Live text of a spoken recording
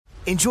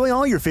Enjoy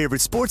all your favorite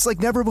sports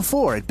like never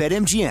before at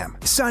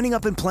BetMGM. Signing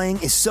up and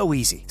playing is so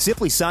easy.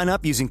 Simply sign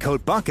up using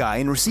code Buckeye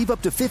and receive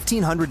up to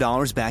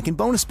 $1,500 back in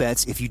bonus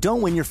bets if you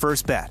don't win your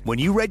first bet. When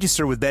you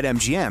register with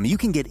BetMGM, you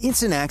can get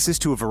instant access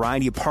to a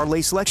variety of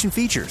parlay selection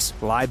features,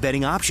 live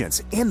betting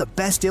options, and the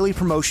best daily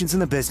promotions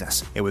in the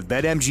business. And with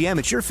BetMGM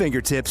at your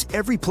fingertips,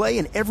 every play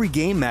and every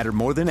game matter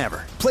more than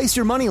ever. Place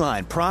your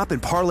moneyline, prop,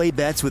 and parlay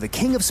bets with the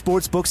king of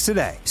sportsbooks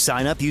today.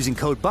 Sign up using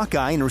code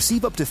Buckeye and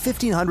receive up to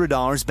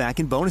 $1,500 back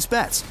in bonus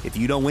bets if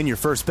you don't win your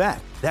first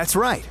bet. That's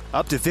right,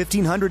 up to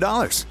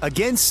 $1,500.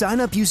 Again, sign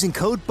up using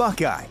code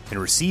Buckeye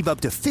and receive up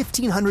to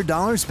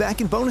 $1,500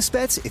 back in bonus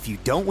bets if you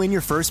don't win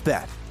your first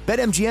bet.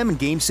 BetMGM and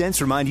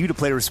GameSense remind you to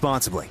play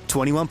responsibly.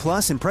 21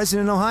 plus and present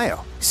in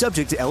Ohio.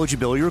 Subject to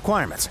eligibility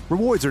requirements.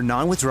 Rewards are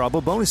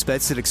non-withdrawable bonus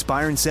bets that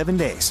expire in 7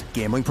 days.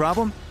 Gambling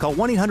problem? Call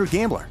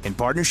 1-800-GAMBLER in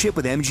partnership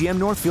with MGM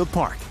Northfield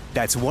Park.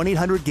 That's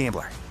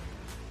 1-800-GAMBLER.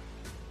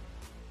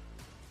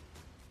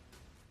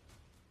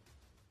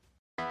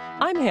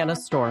 I'm Hannah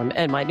Storm,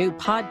 and my new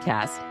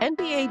podcast,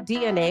 NBA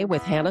DNA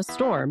with Hannah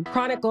Storm,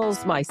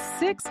 chronicles my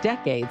 6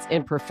 decades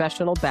in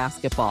professional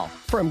basketball.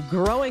 From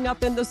growing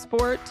up in the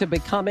sport to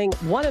becoming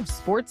one of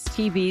sports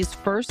TV's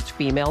first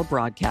female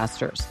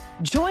broadcasters.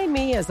 Join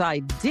me as I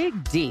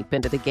dig deep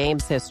into the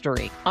game's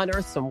history,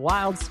 unearth some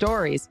wild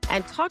stories,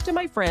 and talk to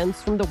my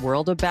friends from the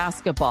world of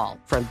basketball,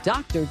 from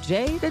Dr.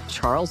 J to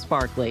Charles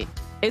Barkley.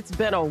 It's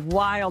been a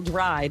wild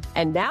ride,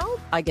 and now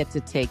I get to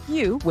take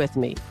you with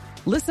me.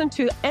 Listen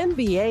to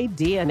NBA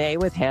DNA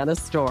with Hannah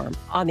Storm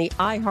on the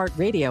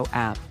iHeartRadio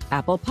app,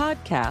 Apple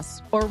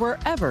Podcasts, or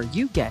wherever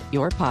you get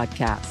your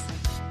podcasts.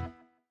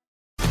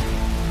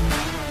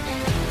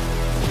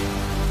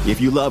 If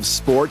you love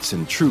sports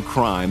and true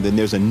crime, then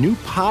there's a new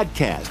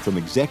podcast from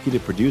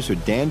executive producer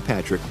Dan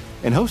Patrick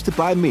and hosted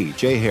by me,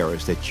 Jay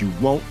Harris, that you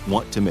won't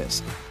want to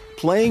miss.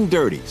 Playing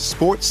Dirty: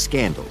 Sports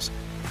Scandals.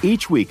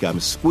 Each week, I'm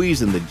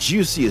squeezing the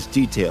juiciest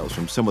details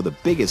from some of the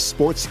biggest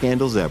sports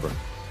scandals ever.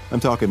 I'm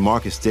talking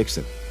Marcus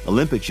Dixon,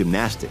 Olympic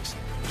gymnastics,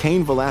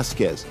 Cain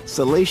Velasquez,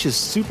 salacious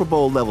Super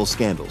Bowl-level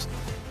scandals.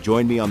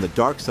 Join me on the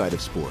dark side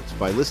of sports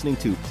by listening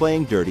to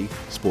Playing Dirty: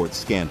 Sports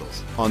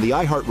Scandals on the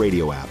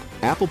iHeartRadio app,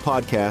 Apple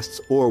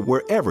Podcasts, or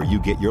wherever you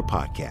get your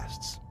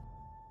podcasts.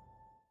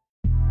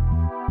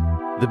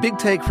 The Big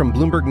Take from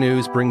Bloomberg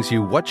News brings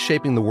you what's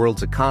shaping the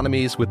world's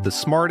economies with the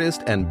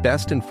smartest and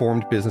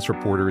best-informed business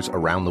reporters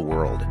around the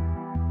world.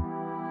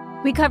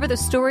 We cover the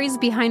stories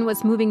behind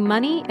what's moving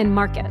money and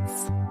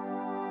markets,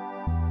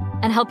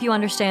 and help you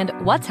understand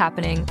what's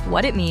happening,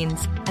 what it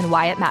means, and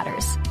why it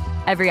matters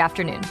every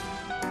afternoon.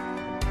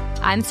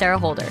 I'm Sarah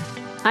Holder.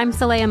 I'm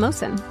Saleha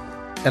Mohsin.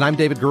 And I'm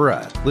David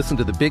Gura. Listen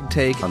to The Big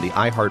Take on the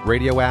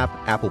iHeartRadio app,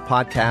 Apple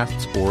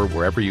Podcasts, or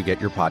wherever you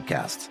get your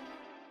podcasts.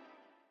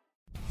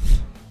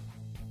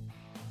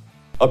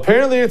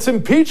 Apparently it's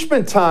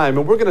impeachment time,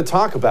 and we're going to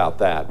talk about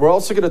that. We're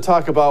also going to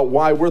talk about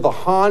why we're the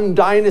Han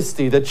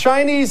Dynasty, the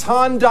Chinese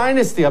Han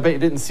Dynasty. I bet you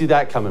didn't see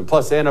that coming.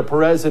 Plus, Anna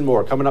Perez and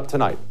more coming up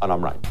tonight on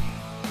I'm Right.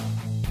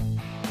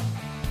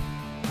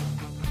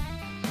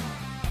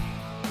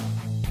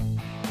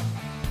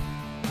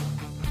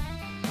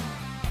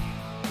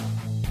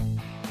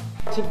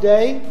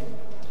 Today,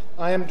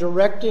 I am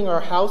directing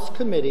our House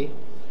committee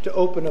to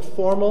open a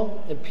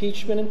formal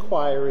impeachment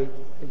inquiry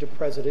into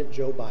President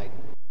Joe Biden.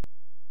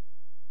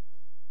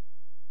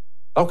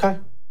 Okay.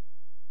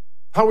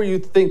 How are you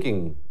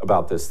thinking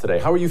about this today?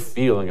 How are you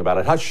feeling about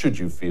it? How should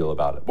you feel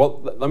about it?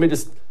 Well, let me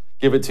just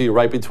give it to you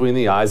right between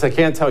the eyes. I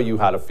can't tell you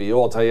how to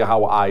feel. I'll tell you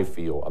how I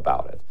feel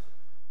about it.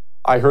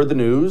 I heard the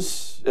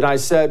news and I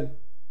said,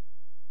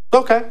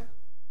 okay.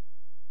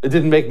 It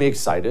didn't make me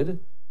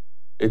excited.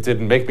 It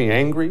didn't make me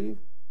angry,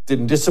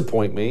 didn't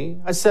disappoint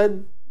me. I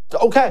said,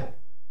 okay.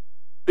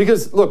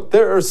 Because, look,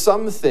 there are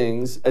some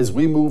things as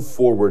we move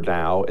forward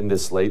now in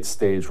this late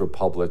stage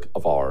republic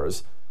of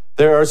ours,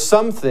 there are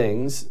some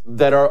things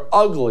that are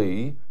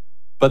ugly,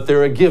 but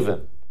they're a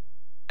given.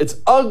 It's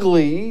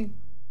ugly,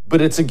 but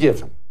it's a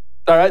given.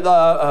 All right,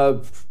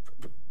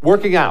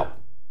 working out.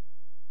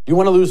 You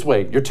want to lose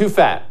weight. You're too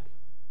fat.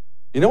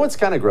 You know what's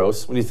kind of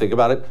gross when you think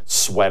about it?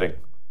 Sweating.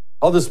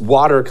 All this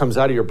water comes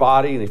out of your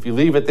body, and if you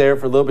leave it there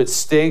for a little bit, it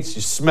stinks,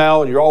 you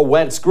smell, and you're all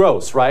wet. It's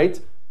gross, right?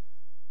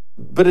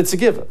 But it's a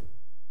given.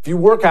 If you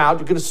work out,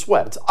 you're going to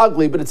sweat. It's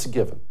ugly, but it's a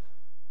given.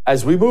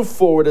 As we move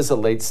forward as a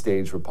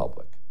late-stage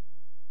republic,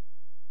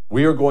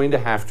 we are going to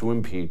have to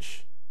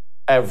impeach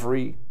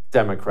every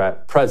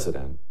Democrat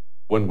president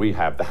when we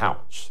have the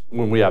House.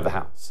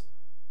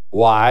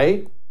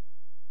 Why?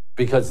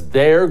 Because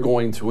they're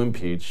going to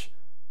impeach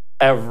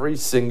every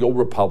single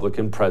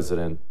Republican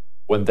president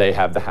when they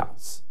have the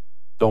House.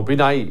 Don't be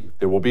naive.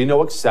 There will be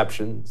no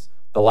exceptions.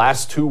 The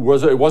last two,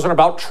 it wasn't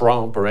about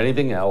Trump or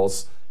anything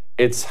else.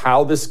 It's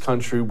how this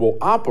country will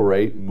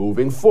operate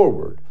moving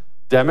forward.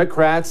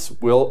 Democrats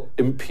will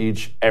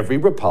impeach every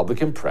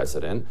Republican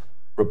president.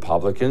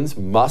 Republicans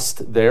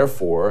must,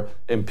 therefore,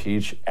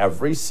 impeach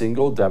every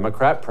single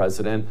Democrat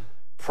president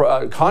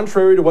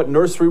contrary to what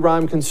nursery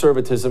rhyme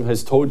conservatism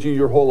has told you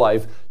your whole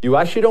life, you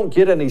actually don't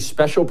get any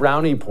special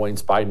brownie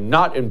points by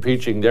not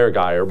impeaching their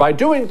guy or by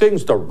doing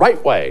things the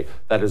right way.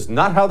 That is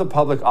not how the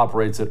public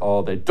operates at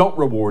all. They don't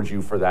reward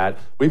you for that.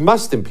 We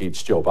must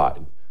impeach Joe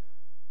Biden.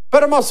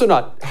 But I'm also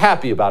not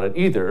happy about it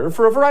either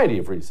for a variety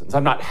of reasons.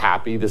 I'm not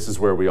happy this is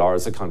where we are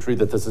as a country,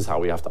 that this is how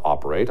we have to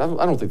operate. I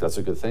don't think that's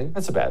a good thing.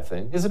 That's a bad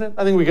thing, isn't it?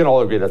 I think we can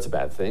all agree that's a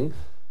bad thing.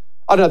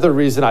 Another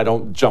reason I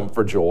don't jump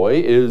for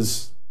joy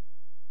is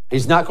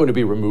he's not going to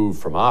be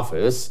removed from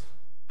office.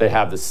 They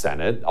have the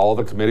Senate. All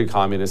the committed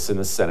communists in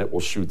the Senate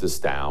will shoot this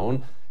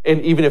down.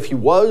 And even if he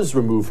was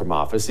removed from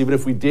office, even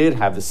if we did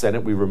have the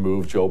Senate, we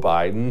removed Joe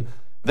Biden,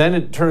 then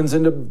it turns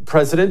into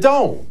President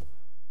Dome.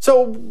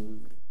 So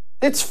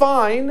it's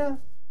fine.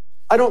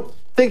 I don't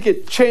think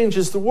it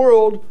changes the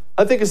world.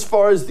 I think as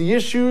far as the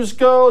issues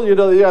go, you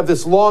have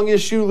this long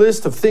issue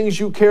list of things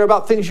you care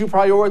about, things you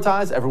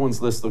prioritize.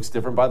 Everyone's list looks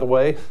different, by the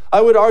way.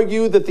 I would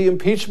argue that the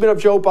impeachment of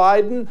Joe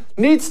Biden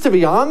needs to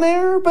be on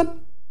there, but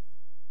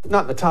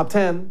not in the top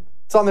 10.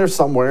 It's on there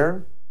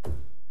somewhere.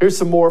 Here's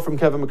some more from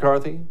Kevin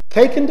McCarthy.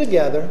 Taken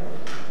together,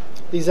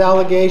 these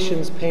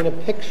allegations paint a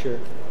picture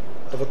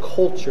of a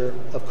culture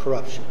of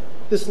corruption.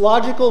 This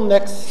logical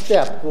next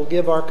step will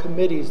give our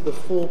committees the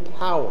full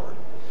power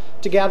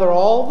to gather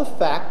all the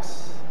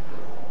facts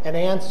and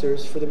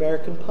answers for the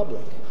American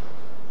public.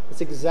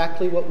 It's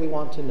exactly what we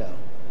want to know,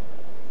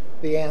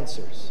 the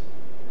answers.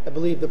 I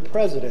believe the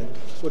president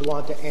would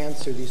want to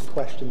answer these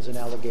questions and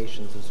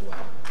allegations as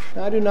well.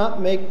 Now, I do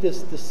not make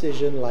this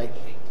decision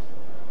lightly.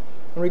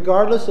 And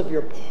regardless of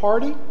your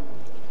party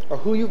or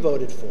who you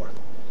voted for,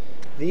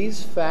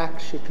 these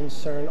facts should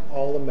concern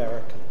all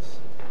Americans.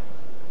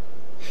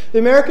 The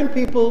American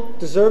people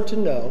deserve to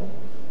know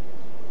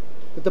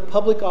that the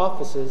public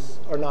offices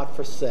are not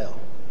for sale,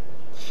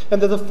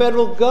 and that the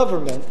federal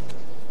government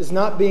is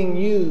not being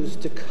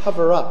used to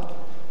cover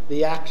up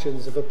the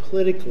actions of a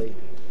politically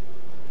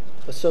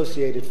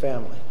associated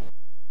family.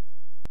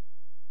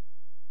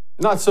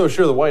 Not so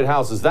sure the White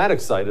House is that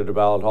excited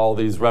about all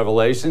these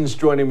revelations.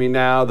 Joining me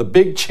now, the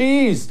big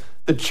cheese,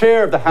 the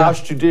chair of the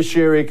House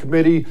Judiciary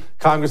Committee,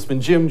 Congressman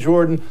Jim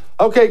Jordan.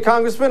 Okay,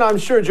 Congressman, I'm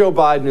sure Joe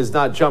Biden is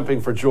not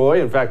jumping for joy.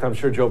 In fact, I'm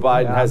sure Joe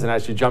Biden hasn't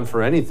actually jumped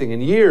for anything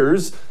in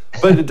years.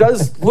 But it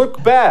does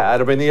look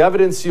bad. I mean, the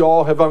evidence you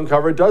all have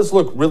uncovered does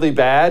look really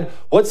bad.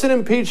 What's an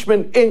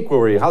impeachment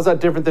inquiry? How's that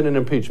different than an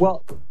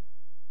impeachment?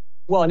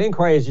 Well, an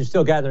inquiry is you're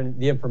still gathering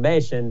the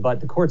information,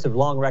 but the courts have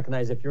long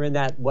recognized if you're in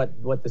that,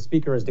 what the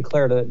speaker has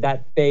declared,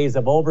 that phase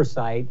of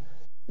oversight,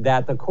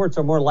 that the courts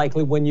are more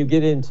likely when you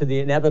get into the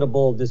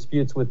inevitable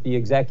disputes with the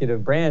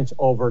executive branch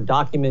over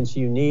documents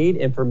you need,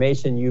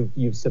 information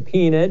you've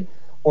subpoenaed,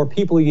 or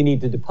people you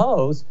need to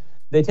depose,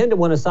 they tend to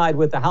want to side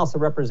with the House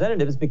of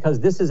Representatives because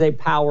this is a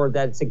power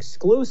that's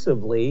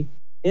exclusively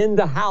in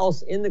the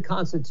House, in the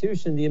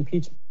Constitution, the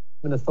impeachment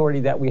authority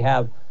that we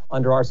have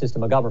under our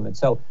system of government.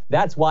 So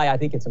that's why I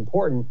think it's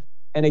important.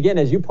 And again,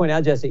 as you point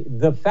out, Jesse,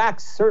 the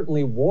facts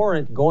certainly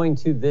warrant going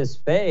to this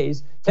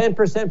phase.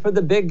 10% for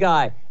the big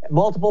guy.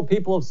 Multiple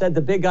people have said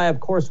the big guy,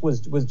 of course, was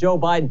Joe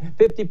Biden.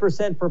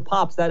 50% for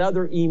Pops, that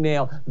other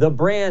email. The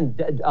brand,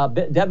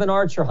 Devin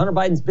Archer, Hunter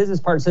Biden's business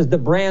partner, says the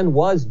brand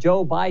was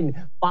Joe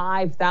Biden.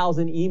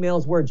 5,000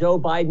 emails where Joe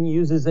Biden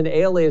uses an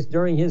alias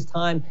during his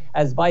time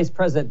as vice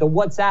president. The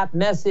WhatsApp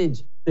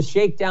message, the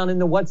shakedown in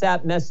the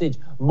WhatsApp message.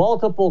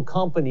 Multiple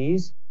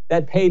companies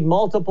that paid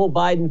multiple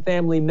Biden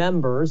family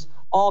members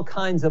all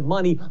kinds of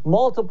money.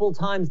 Multiple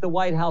times the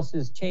White House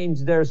has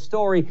changed their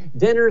story.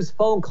 Dinners,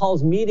 phone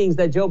calls, meetings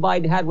that Joe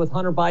Biden had with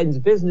Hunter Biden's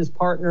business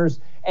partners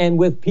and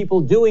with people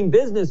doing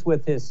business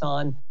with his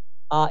son.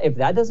 If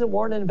that doesn't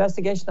warrant an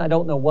investigation, I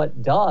don't know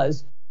what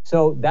does.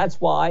 So that's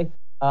why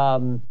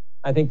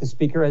I think the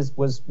speaker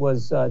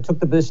took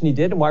the position he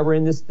did and why we're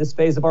in this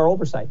phase of our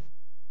oversight.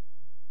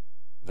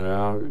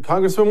 Yeah,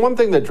 Congressman, one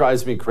thing that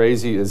drives me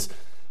crazy is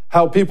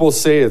how people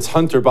say it's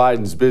Hunter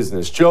Biden's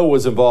business. Joe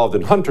was involved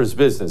in Hunter's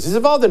business. He's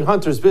involved in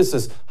Hunter's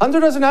business. Hunter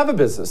doesn't have a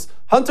business.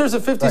 Hunter's a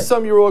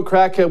 50-some-year-old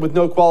crackhead with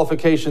no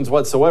qualifications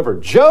whatsoever.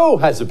 Joe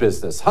has a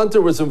business.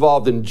 Hunter was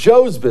involved in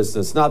Joe's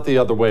business, not the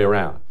other way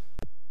around.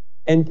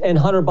 And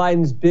Hunter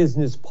Biden's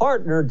business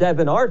partner,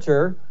 Devin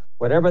Archer,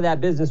 whatever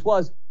that business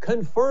was,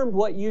 confirmed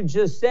what you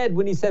just said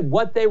when he said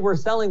what they were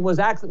selling was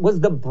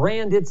the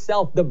brand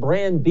itself, the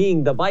brand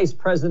being the vice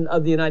president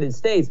of the United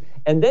States.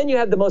 And then you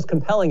have the most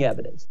compelling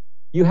evidence.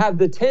 You have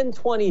the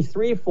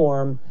 1023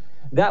 form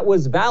that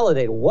was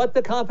validated. What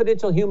the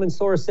confidential human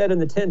source said in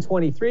the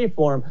 1023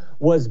 form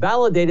was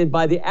validated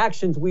by the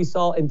actions we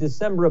saw in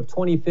December of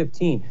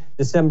 2015.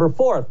 December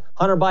 4th,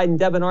 Hunter Biden,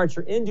 Devin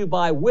Archer in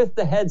Dubai with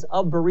the heads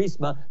of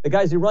Burisma, the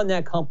guys who run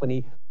that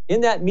company. In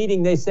that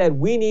meeting, they said,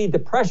 we need the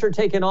pressure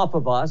taken off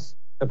of us,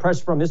 the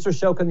pressure from Mr.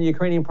 Shokin, the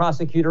Ukrainian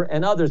prosecutor,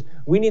 and others.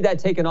 We need that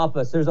taken off of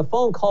us. There's a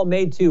phone call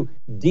made to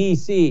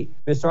D.C.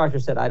 Mr. Archer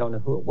said, I don't know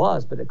who it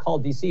was, but it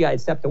called D.C. I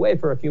had stepped away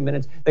for a few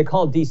minutes. They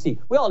called D.C.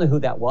 We all know who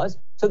that was.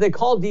 So they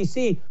called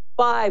D.C.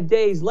 5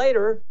 days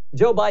later.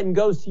 Joe Biden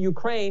goes to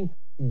Ukraine,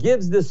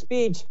 gives the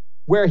speech,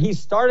 where he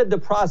started the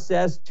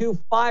process to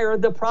fire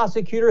the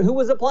prosecutor who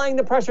was applying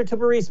the pressure to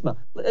Burisma.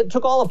 It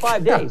took all of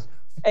 5 days.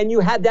 And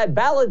you had that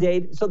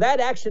validate, so that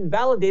action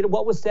validated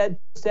what was said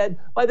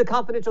by the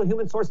confidential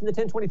human source in the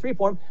 1023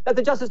 form that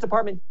the Justice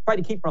Department tried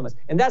to keep from us.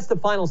 And that's the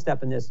final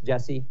step in this,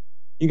 Jesse.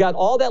 You got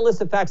all that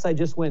list of facts I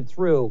just went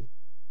through.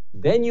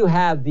 Then you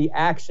have the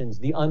actions,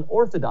 the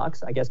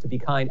unorthodox, I guess to be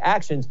kind,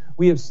 actions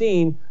we have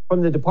seen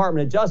from the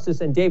Department of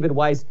Justice and David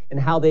Weiss and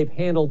how they've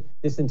handled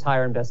this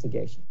entire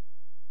investigation.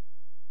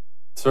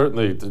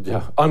 Certainly,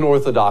 yeah,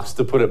 unorthodox,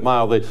 to put it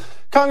mildly.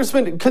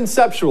 Congressman,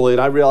 conceptually,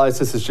 and I realize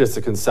this is just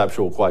a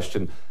conceptual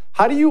question,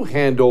 how do you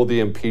handle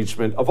the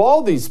impeachment of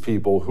all these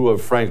people who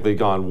have frankly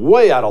gone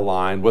way out of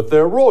line with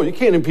their role? You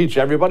can't impeach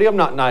everybody. I'm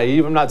not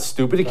naive. I'm not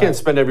stupid. You can't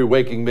spend every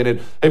waking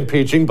minute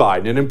impeaching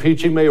Biden and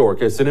impeaching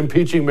Mayorkas and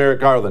impeaching Merrick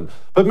Garland.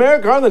 But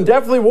Merrick Garland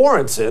definitely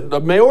warrants it.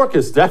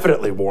 Mayorkas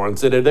definitely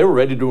warrants it. And they were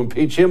ready to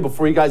impeach him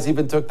before you guys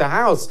even took the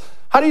House.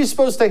 How are you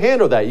supposed to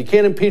handle that? You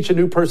can't impeach a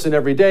new person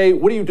every day.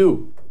 What do you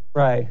do?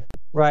 Right.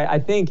 I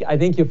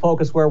think you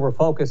focus where we're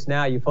focused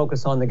now. You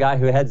focus on the guy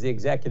who heads the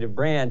executive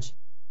branch,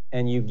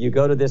 and you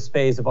go to this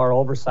phase of our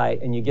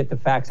oversight and you get the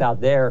facts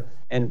out there.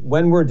 And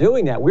when we're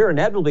doing that, we're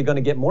inevitably going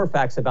to get more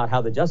facts about how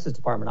the Justice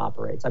Department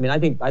operates. I mean, I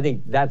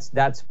think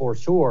that's for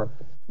sure.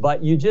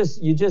 But you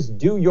just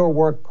do your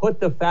work, put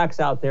the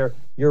facts out there.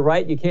 You're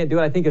right, you can't do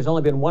it. I think there's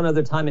only been one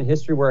other time in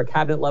history where a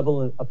cabinet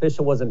level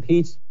official was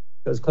impeached.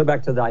 It was clear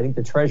back to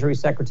the Treasury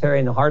Secretary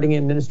in the Harding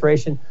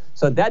administration.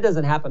 So that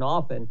doesn't happen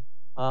often.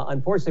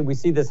 Unfortunately, we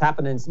see this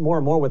happening more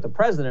and more with the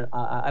president.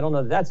 I don't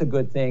know that that's a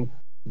good thing.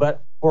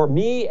 But for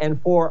me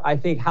and for, I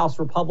think, House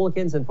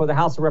Republicans and for the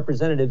House of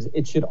Representatives,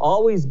 it should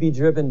always be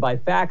driven by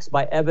facts,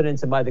 by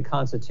evidence, and by the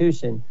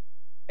Constitution.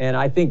 And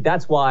I think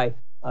that's why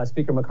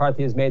Speaker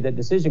McCarthy has made that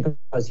decision,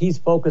 because he's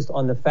focused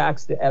on the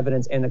facts, the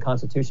evidence, and the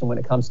Constitution when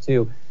it comes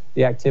to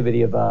the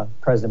activity of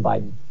President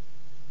Biden.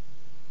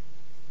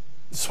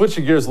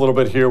 Switching gears a little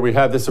bit here, we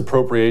have this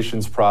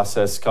appropriations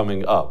process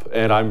coming up,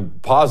 and I'm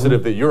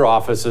positive that your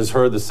office has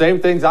heard the same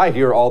things I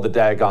hear all the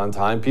daggone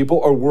time.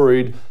 People are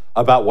worried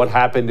about what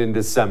happened in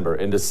December.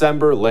 In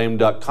December, lame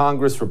duck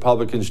Congress,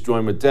 Republicans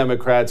join with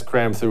Democrats,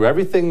 cram through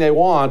everything they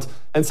want,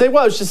 and say,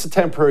 well, it's just a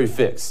temporary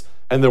fix.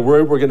 And they're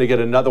worried we're going to get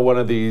another one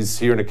of these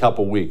here in a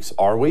couple weeks.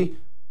 Are we?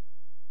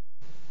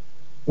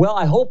 Well,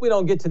 I hope we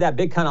don't get to that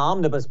big kind of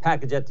omnibus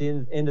package at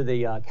the end of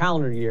the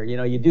calendar year. You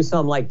know, you do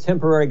some like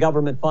temporary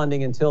government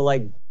funding until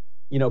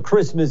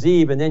Christmas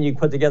Eve, and then you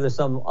put together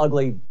some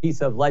ugly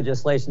piece of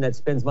legislation that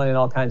spends money on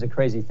all kinds of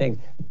crazy things.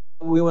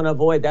 We want to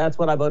avoid that. That's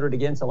what I voted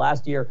against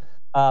last year.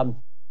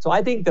 So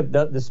I think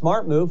the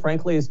smart move,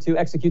 frankly, is to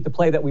execute the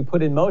play that we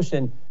put in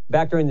motion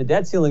back during the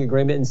debt ceiling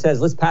agreement and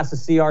says, let's pass the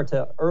CR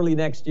to early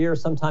next year,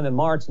 sometime in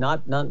March,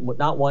 not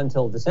one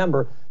till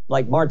December,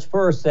 like March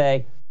 1st,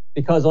 say.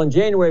 Because on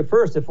January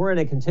 1st, if we're in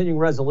a continuing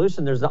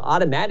resolution, there's an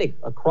automatic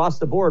across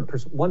the board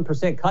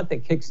 1% cut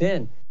that kicks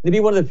in. It'd be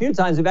one of the few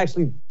times we've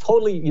actually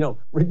totally,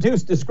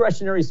 reduced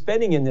discretionary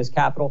spending in this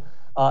capital.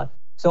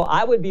 So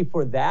I would be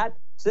for that.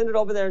 Send it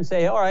over there and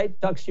say, all right,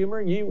 Chuck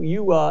Schumer,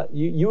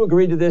 you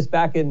agreed to this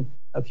back in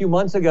a few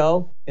months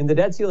ago in the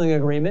debt ceiling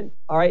agreement.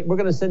 All right, we're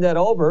going to send that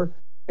over.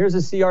 Here's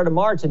a CR to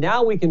March, and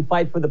now we can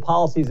fight for the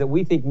policies that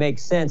we think make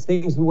sense,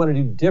 things we want to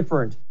do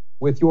different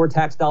with your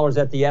tax dollars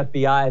at the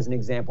FBI, as an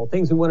example,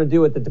 things we want to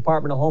do at the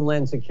Department of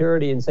Homeland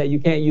Security and say you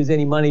can't use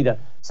any money to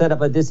set up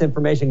a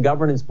disinformation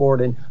governance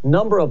board, and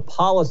number of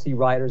policy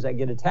riders that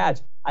get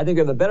attached. I think we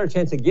have a better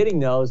chance of getting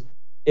those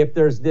if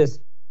there's this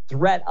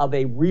threat of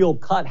a real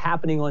cut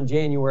happening on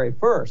January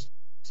 1st.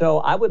 So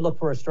I would look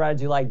for a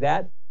strategy like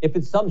that. If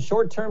it's some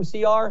short-term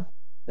CR,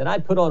 then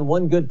I'd put on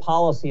one good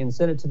policy and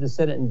send it to the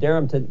Senate and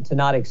dare them to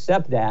not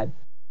accept that.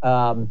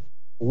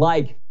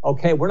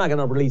 Okay, we're not going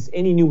to release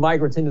any new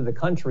migrants into the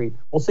country.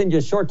 We'll send you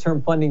a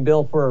short-term funding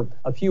bill for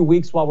a few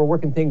weeks while we're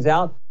working things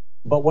out.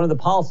 But one of the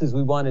policies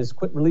we want is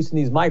quit releasing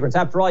these migrants.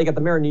 After all, you got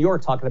the mayor of New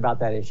York talking about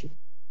that issue.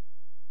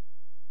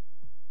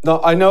 No,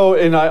 I know,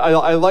 and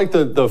I like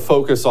the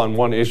focus on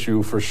one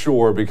issue for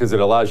sure, because it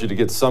allows you to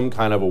get some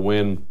kind of a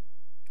win.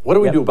 What do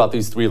we do about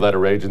these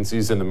three-letter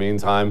agencies in the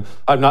meantime?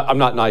 I'm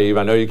not naive.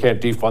 I know you can't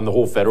defund the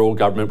whole federal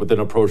government with an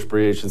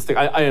appropriations thing.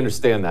 I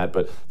understand that,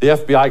 but the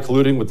FBI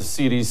colluding with the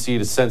CDC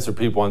to censor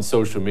people on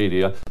social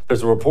media.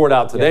 There's a report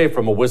out today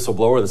from a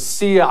whistleblower. The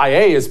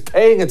CIA is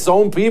paying its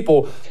own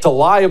people to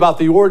lie about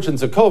the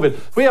origins of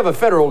COVID. We have a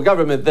federal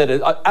government that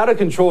is out of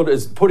control,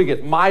 is putting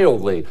it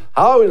mildly.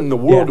 How in the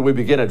world do we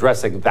begin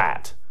addressing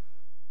that?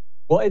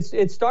 Well,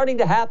 it's starting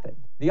to happen.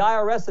 The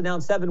IRS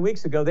announced 7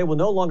 weeks ago they will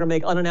no longer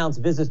make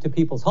unannounced visits to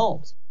people's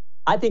homes.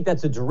 I think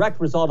that's a direct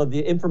result of the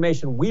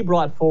information we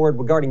brought forward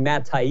regarding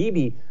Matt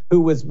Taibbi, who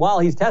was, while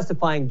he's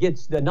testifying,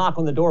 gets the knock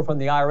on the door from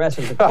the IRS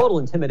as a total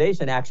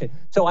intimidation action.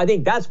 So I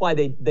think that's why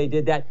they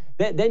did that.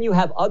 Then you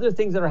have other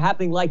things that are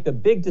happening, like the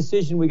big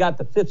decision we got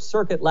the Fifth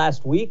Circuit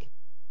last week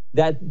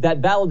that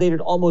validated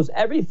almost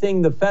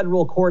everything the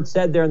federal court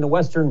said there in the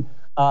Western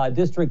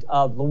District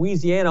of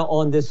Louisiana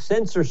on this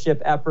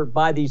censorship effort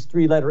by these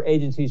three-letter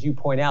agencies you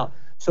point out.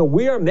 So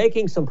we are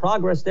making some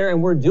progress there, and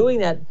we're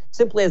doing that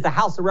simply as the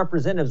House of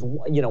Representatives,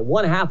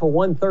 one half or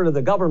 1/3 of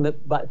the government,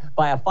 but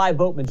by a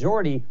 5-vote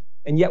majority.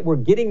 And yet we're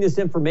getting this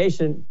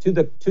information to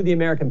the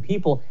American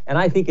people, and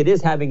I think it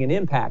is having an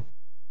impact.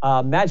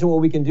 Imagine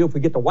what we can do if we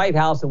get the White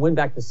House and win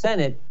back the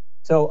Senate.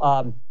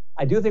 So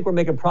I do think we're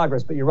making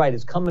progress, but you're right,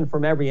 it's coming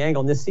from every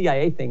angle. And this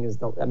CIA thing is,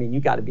 you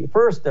got to be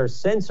first. They're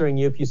censoring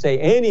you if you say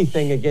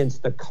anything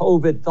against the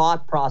COVID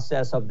thought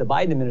process of the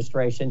Biden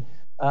administration.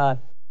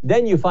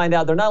 Then you find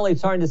out they're not only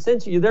starting to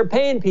censor you, they're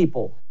paying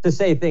people to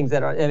say things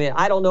that are,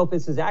 I don't know if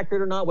this is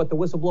accurate or not, what the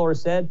whistleblower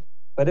said,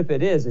 but if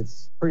it is,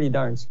 it's pretty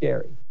darn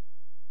scary.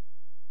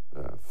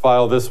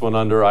 File this one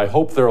under, I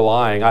hope they're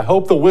lying. I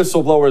hope the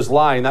whistleblower is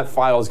lying. That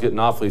file is getting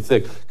awfully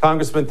thick.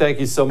 Congressman, thank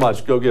you so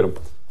much. Go get him.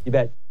 You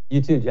bet.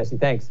 You too, Jesse.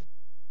 Thanks.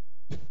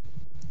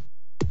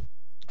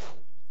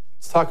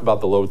 Let's talk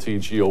about the low-T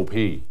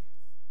GOP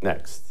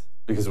next,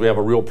 because we have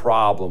a real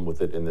problem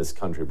with it in this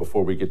country.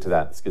 Before we get to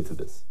that, let's get to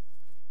this.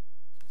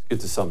 Let's get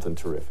to something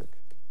terrific.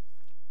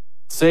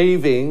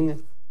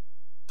 Saving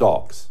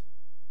dogs.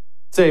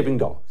 Saving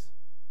dogs.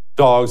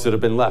 Dogs that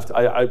have been left.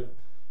 I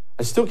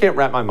still can't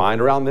wrap my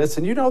mind around this.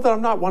 And you know that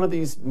I'm not one of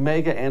these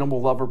mega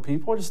animal lover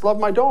people. I just love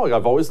my dog.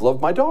 I've always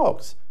loved my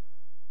dogs.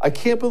 I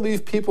can't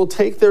believe people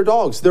take their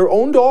dogs, their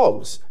own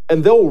dogs,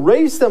 and they'll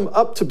raise them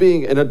up to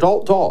being an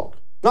adult dog.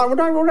 We're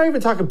not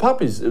even talking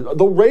puppies.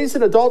 They'll raise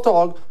an adult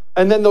dog,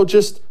 and then they'll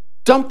just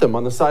dump them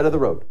on the side of the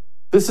road.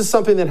 This is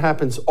something that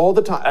happens all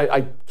the time.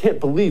 I can't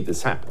believe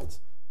this happens.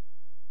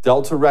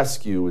 Delta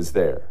Rescue is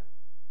there.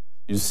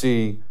 You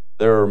see,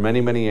 there are many,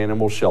 many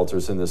animal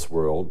shelters in this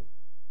world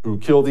who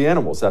kill the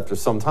animals after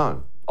some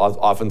time.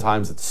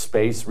 Oftentimes it's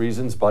space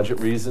reasons, budget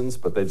reasons,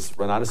 but they just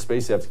run out of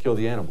space, they have to kill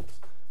the animals.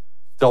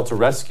 Delta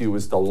Rescue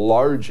is the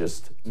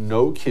largest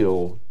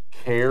no-kill,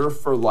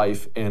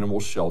 care-for-life animal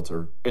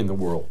shelter in the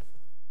world.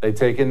 They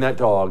take in that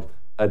dog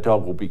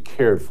will be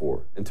cared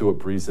for until it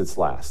breathes its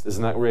last.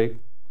 Isn't that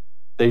great?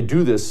 They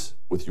do this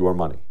with your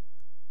money.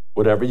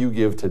 Whatever you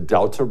give to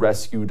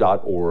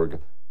deltarescue.org,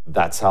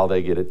 that's how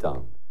they get it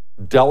done.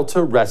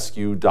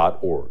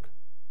 deltarescue.org.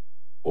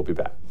 We'll be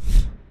back.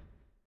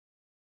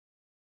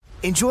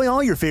 Enjoy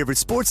all your favorite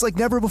sports like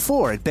never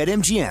before at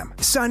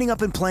BetMGM. Signing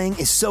up and playing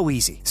is so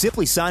easy.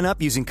 Simply sign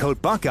up using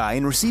code Buckeye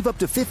and receive up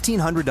to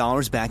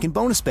 $1,500 back in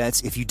bonus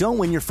bets if you don't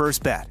win your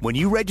first bet. When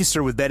you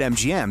register with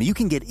BetMGM, you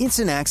can get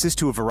instant access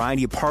to a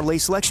variety of parlay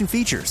selection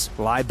features,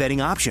 live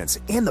betting options,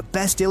 and the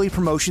best daily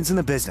promotions in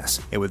the business.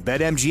 And with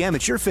BetMGM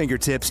at your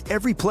fingertips,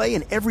 every play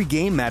and every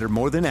game matter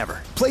more than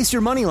ever. Place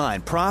your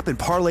moneyline, prop, and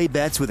parlay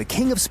bets with the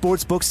king of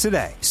sportsbooks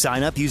today.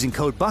 Sign up using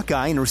code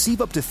Buckeye and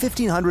receive up to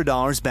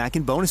 $1,500 back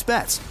in bonus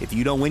bets if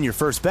you don't win your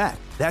first bet.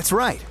 That's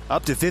right,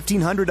 up to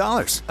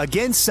 $1,500.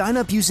 Again, sign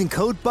up using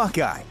code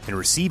Buckeye and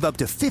receive up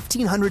to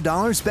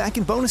 $1,500 back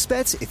in bonus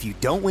bets if you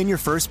don't win your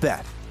first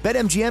bet.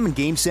 BetMGM and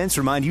GameSense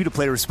remind you to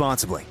play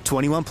responsibly.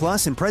 21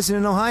 plus and present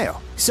in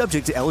Ohio.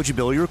 Subject to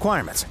eligibility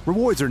requirements.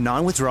 Rewards are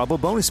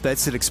non-withdrawable bonus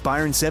bets that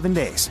expire in 7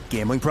 days.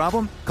 Gambling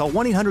problem? Call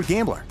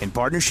 1-800-GAMBLER in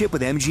partnership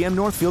with MGM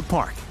Northfield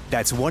Park.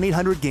 That's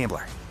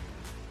 1-800-GAMBLER.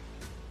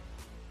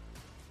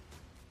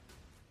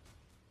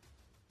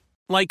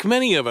 Like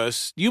many of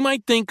us, you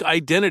might think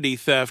identity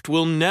theft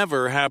will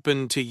never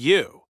happen to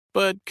you.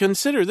 But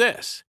consider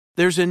this.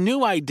 There's a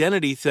new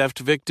identity theft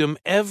victim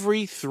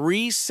every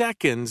 3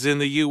 seconds in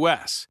the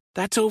U.S.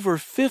 That's over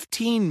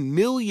 15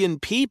 million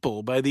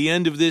people by the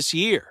end of this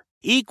year,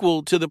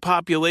 equal to the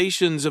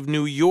populations of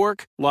New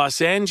York,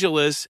 Los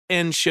Angeles,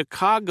 and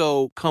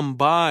Chicago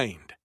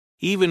combined.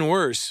 Even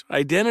worse,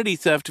 identity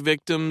theft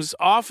victims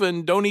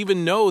often don't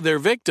even know they're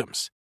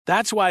victims.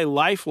 That's why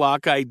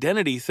LifeLock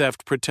Identity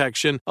Theft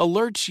Protection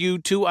alerts you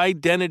to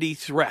identity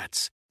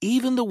threats,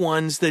 even the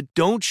ones that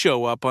don't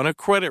show up on a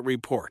credit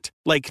report,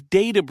 like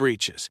data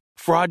breaches,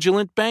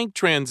 fraudulent bank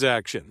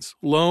transactions,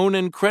 loan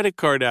and credit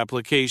card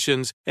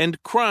applications,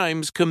 and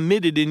crimes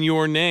committed in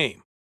your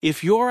name.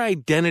 If your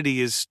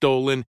identity is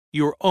stolen,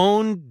 your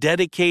own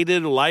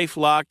dedicated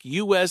LifeLock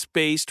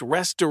U.S.-based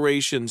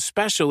restoration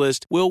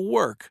specialist will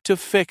work to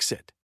fix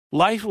it.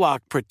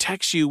 LifeLock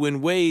protects you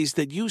in ways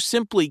that you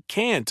simply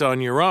can't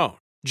on your own.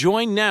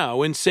 Join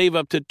now and save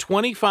up to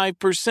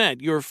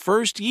 25% your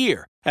first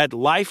year at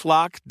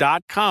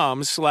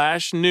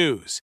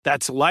LifeLock.com/news.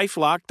 That's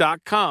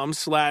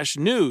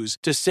LifeLock.com/news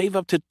to save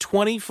up to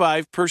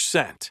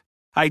 25%.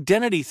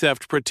 Identity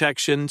theft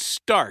protection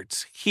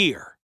starts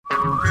here.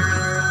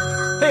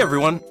 Hey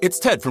everyone, it's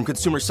Ted from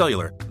Consumer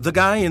Cellular, the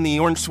guy in the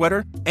orange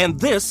sweater, and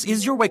this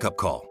is your wake-up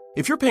call.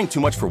 If you're paying too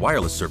much for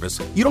wireless service,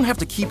 you don't have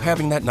to keep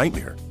having that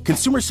nightmare.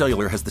 Consumer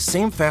Cellular has the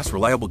same fast,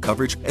 reliable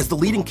coverage as the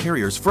leading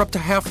carriers for up to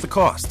half the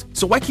cost.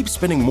 So why keep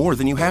spending more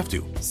than you have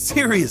to?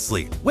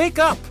 Seriously, wake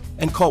up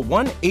and call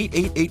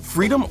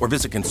 1-888-FREEDOM or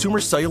visit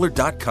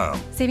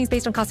consumercellular.com. Savings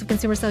based on cost of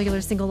Consumer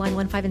Cellular single line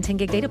 1, 5, and 10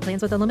 gig data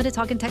plans with unlimited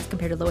talk and text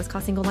compared to lowest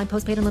cost single line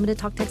postpaid unlimited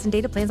talk, text, and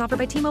data plans offered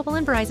by T-Mobile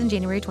and Verizon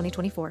January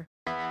 2024.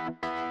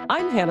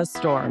 I'm Hannah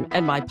Storm,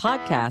 and my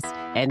podcast,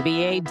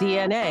 NBA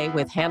DNA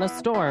with Hannah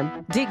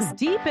Storm, digs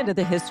deep into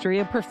the history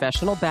of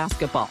professional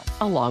basketball,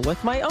 along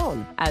with my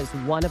own, as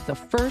one of the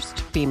first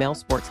female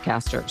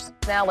sportscasters.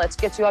 Now let's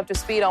get you up to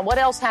speed on what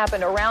else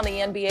happened around the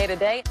NBA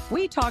today.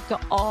 We talk to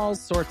all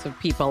sorts of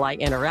people I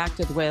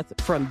interacted with,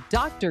 from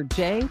Dr.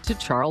 J to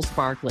Charles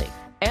Barkley,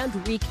 and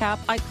recap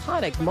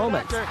iconic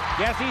moments.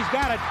 Yes, he's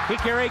got it.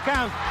 Here he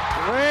comes.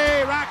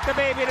 Way rock the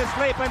baby to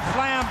sleep and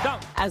slam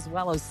dunk. As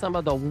well as some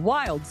of the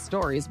wild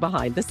stories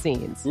behind the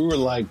scenes. We were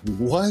like,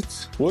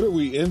 what? What are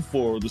we in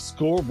for? The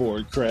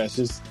scoreboard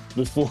crashes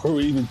before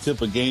we even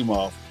tip a game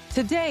off.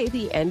 Today,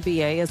 the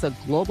NBA is a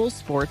global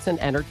sports and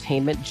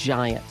entertainment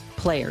giant.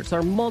 Players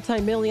are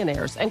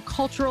multimillionaires and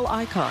cultural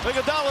icons.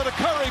 Iguodala to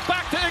Curry,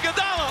 back to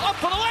Iguodala, up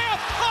for the layup.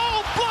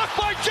 Oh, blocked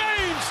by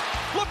James.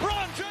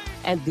 LeBron James.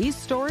 And these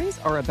stories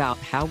are about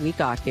how we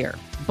got here,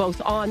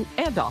 both on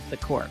and off the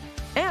court.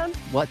 And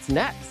what's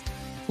next?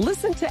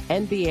 Listen to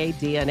NBA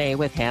DNA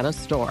with Hannah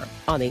Storm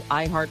on the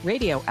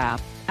iHeartRadio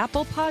app,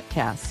 Apple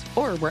Podcasts,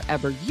 or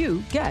wherever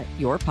you get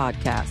your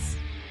podcasts.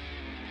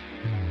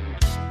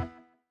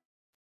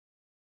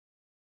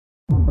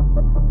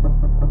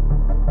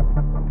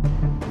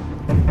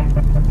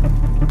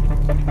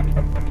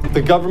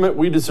 The government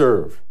we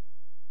deserve.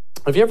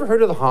 Have you ever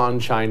heard of the Han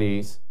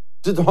Chinese?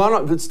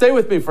 Stay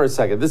with me for a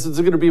second. This is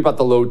going to be about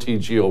the low-T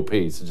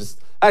GOP. So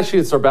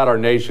it's about our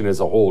nation as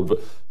a whole.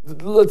 But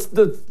let's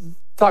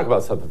talk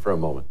about something for a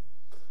moment.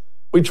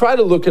 We try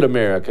to look at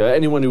America,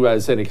 anyone who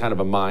has any kind of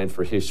a mind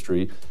for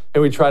history,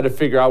 and we try to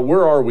figure out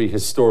where are we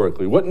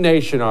historically? What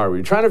nation are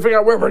we? Trying to figure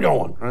out where we're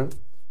going, right?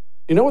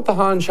 You know what the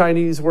Han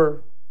Chinese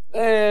were?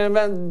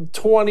 About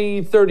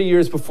 20, 30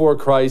 years before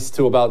Christ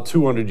to about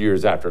 200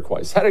 years after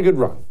Christ. Had a good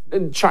run.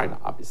 In China,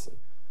 obviously.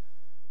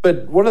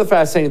 But one of the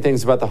fascinating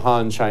things about the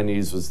Han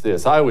Chinese was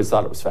this. I always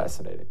thought it was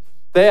fascinating.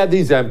 They had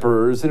these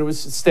emperors, and it was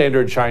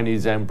standard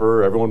Chinese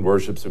emperor. Everyone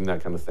worships him,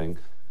 that kind of thing.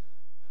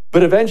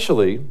 But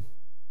eventually,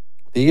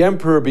 the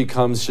emperor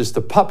becomes just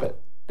a puppet.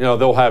 You know,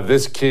 they'll have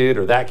this kid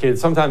or that kid.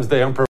 Sometimes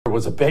the emperor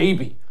was a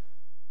baby.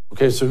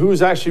 Okay, so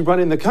who's actually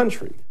running the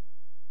country?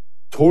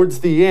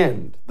 Towards the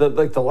end, the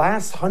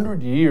last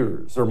 100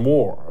 years or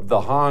more of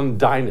the Han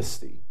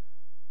dynasty,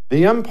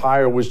 the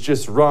empire was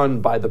just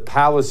run by the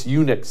palace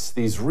eunuchs,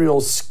 these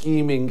real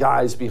scheming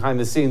guys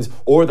behind the scenes,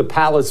 or the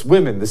palace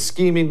women, the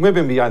scheming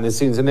women behind the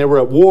scenes, and they were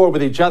at war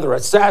with each other,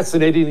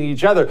 assassinating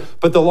each other.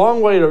 But the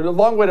long way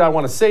that I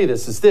want to say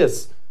this is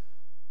this.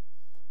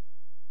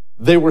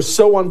 They were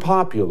so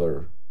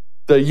unpopular,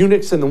 the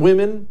eunuchs and the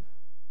women,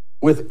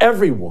 with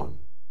everyone.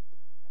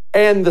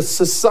 And the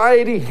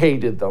society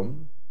hated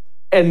them,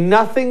 and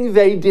nothing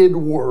they did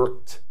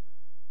worked.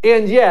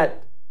 And yet,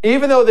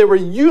 even though they were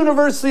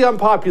universally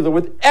unpopular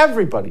with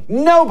everybody,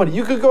 nobody,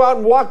 you could go out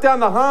and walk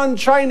down the Han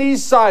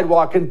Chinese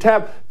sidewalk and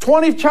tap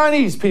 20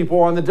 Chinese people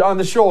on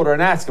the shoulder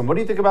and ask them, what do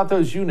you think about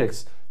those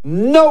eunuchs?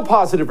 No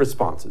positive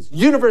responses,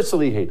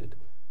 universally hated.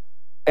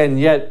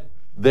 And yet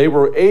they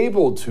were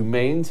able to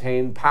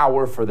maintain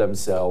power for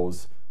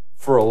themselves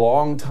for a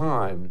long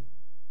time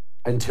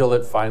until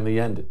it finally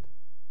ended.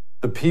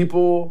 The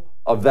people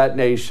of that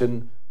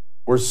nation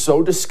were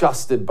so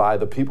disgusted by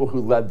the people who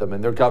led them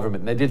and their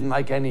government, and they didn't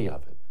like any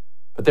of it.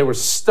 But they were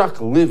stuck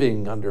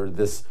living under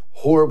this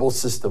horrible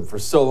system for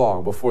so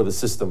long before the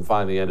system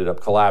finally ended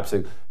up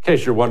collapsing. In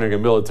case you're wondering, a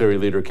military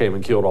leader came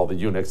and killed all the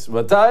eunuchs.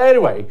 But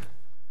anyway,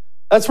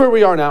 that's where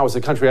we are now as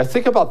a country. I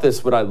think about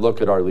this when I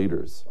look at our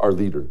leaders.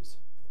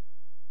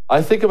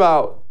 I think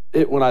about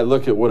it when I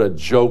look at what a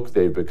joke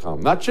they've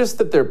become. Not just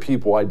that they're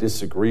people I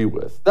disagree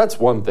with. That's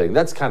one thing.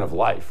 That's kind of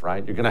life,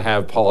 right? You're going to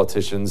have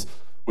politicians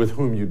with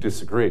whom you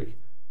disagree.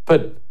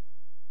 But,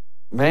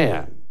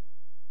 man,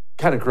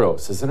 kind of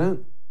gross, isn't it?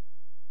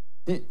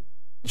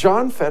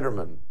 John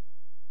Fetterman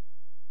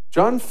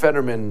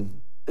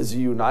is a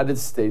United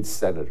States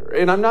senator.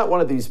 And I'm not one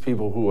of these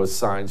people who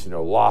assigns,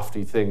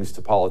 lofty things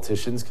to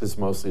politicians, because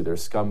mostly they're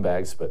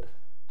scumbags, but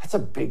that's a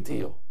big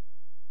deal.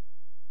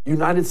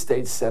 United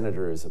States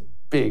senator is a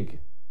big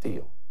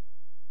deal.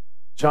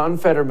 John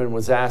Fetterman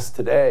was asked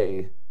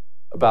today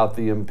about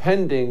the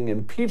impending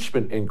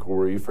impeachment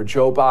inquiry for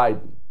Joe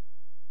Biden.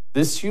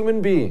 This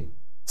human being,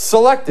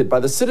 selected by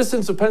the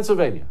citizens of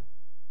Pennsylvania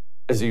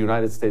as a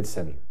United States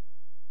senator.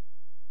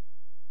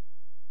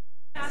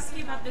 Ask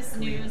you about this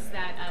news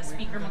that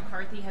Speaker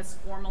McCarthy has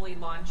formally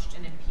launched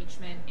an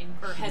impeachment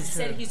or has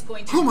said he's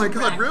going to. Oh my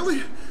God,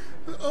 really?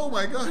 Oh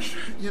my gosh,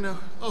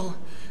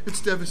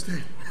 it's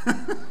devastating.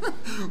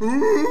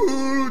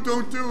 Ooh,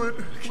 don't do it.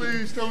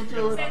 Please don't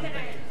do it.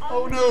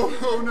 Oh no.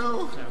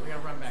 We gotta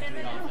run back to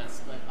the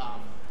office, but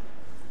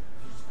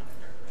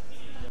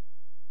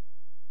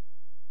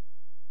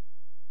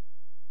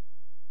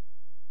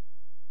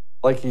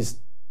like he's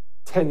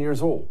 10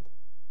 years old.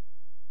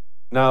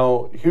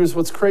 Now, here's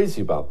what's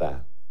crazy about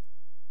that.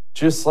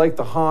 Just like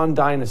the Han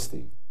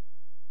dynasty,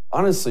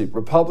 honestly,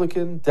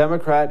 Republican,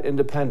 Democrat,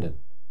 Independent,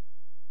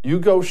 you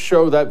go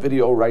show that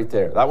video right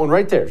there. That one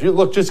right there. You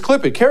look, just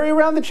clip it. Carry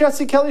around the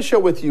Jesse Kelly Show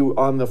with you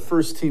on the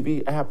First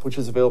TV app, which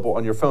is available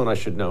on your phone, I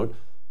should note.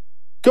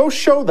 Go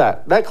show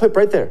that clip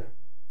right there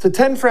to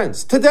 10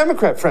 friends, to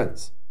Democrat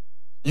friends.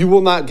 You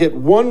will not get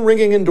one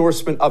ringing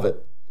endorsement of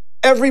it.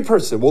 Every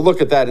person will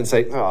look at that and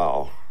say,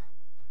 oh,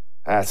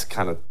 that's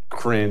kind of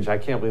cringe. I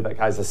can't believe that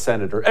guy's a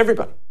senator.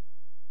 Everybody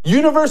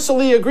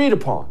universally agreed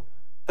upon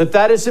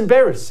that is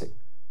embarrassing.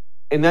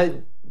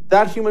 And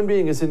that human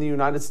being is in the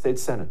United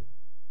States Senate.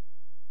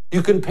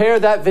 You compare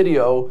that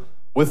video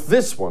with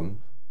this one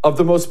of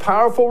the most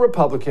powerful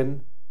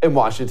Republican in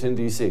Washington,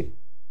 D.C.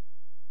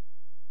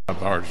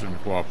 Bipartisan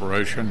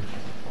cooperation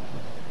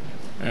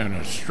and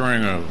a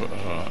string of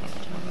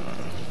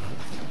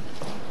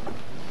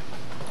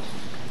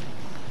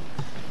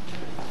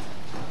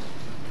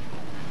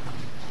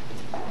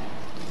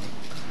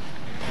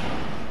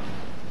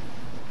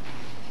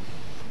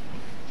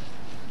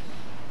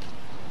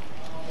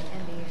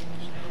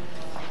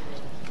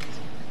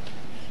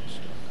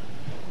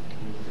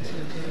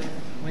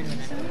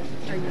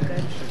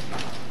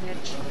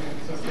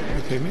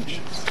Okay, Mitch.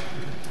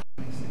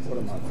 What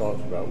are my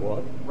thoughts about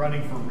what?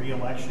 Running for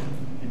re-election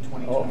in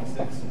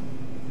 2026.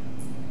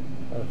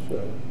 That's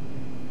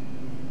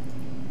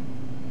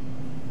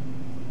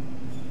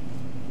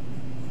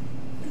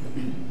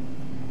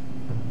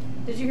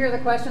Did you hear the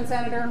question,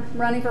 Senator?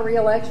 Running for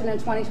re-election in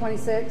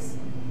 2026?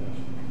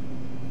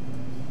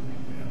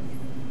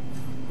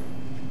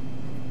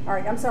 All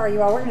right, I'm sorry,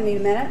 you all. We're going to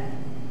need a minute.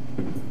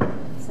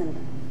 Senator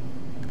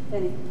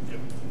Benny.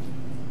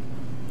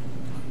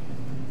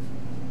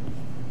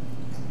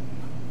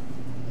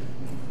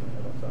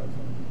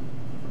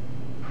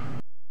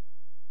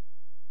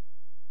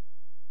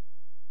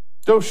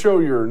 Don't show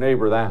your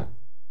neighbor that.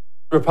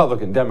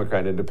 Republican,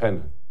 Democrat,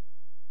 Independent.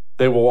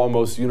 They will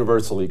almost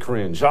universally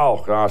cringe.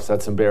 Oh, gosh,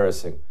 that's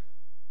embarrassing.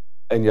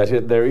 And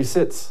yet there he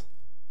sits,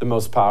 the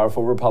most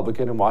powerful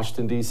Republican in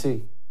Washington,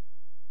 D.C.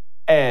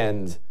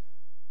 And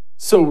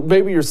so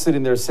maybe you're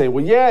sitting there saying,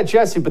 well, yeah,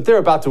 Jesse, but they're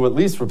about to at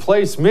least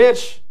replace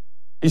Mitch.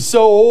 He's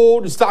so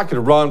old. He's not going to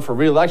run for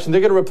re-election.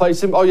 They're going to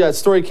replace him. Oh, yeah, a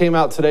story came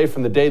out today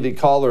from the Daily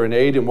Caller. An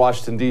aide in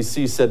Washington,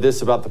 D.C. said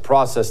this about the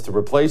process to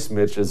replace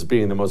Mitch as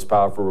being the most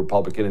powerful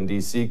Republican in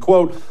D.C.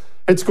 Quote,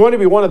 it's going to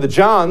be one of the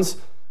Johns.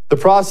 The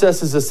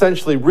process is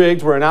essentially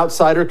rigged where an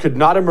outsider could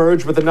not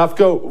emerge with enough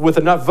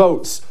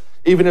votes.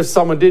 Even if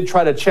someone did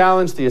try to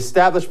challenge the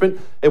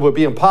establishment, it would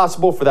be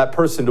impossible for that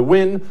person to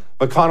win.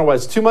 McConnell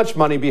has too much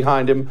money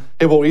behind him.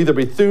 It will either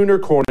be Thune or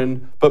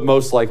Cornyn, but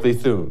most likely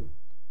Thune.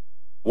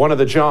 One of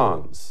the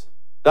Johns.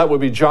 That would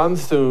be John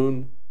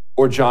Thune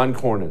or John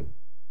Cornyn.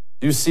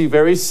 You see,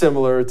 very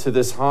similar to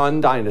this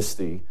Han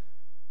dynasty,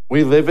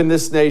 we live in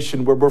this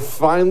nation where we're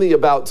finally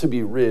about to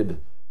be rid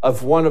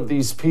of one of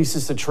these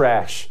pieces of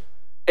trash.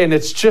 And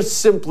it's just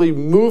simply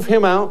move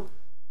him out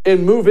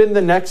and move in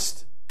the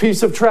next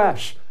piece of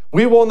trash.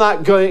 We will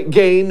not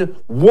gain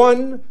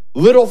one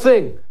little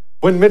thing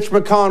when Mitch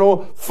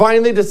McConnell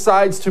finally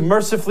decides to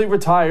mercifully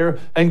retire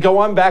and go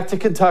on back to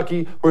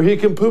Kentucky where he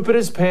can poop in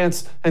his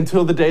pants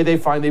until the day they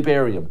finally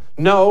bury him.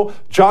 No,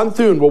 John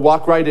Thune will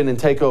walk right in and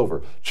take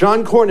over.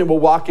 John Cornyn will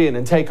walk in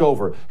and take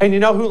over. And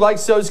you know who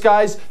likes those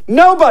guys?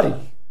 Nobody.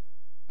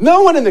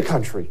 No one in the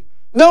country.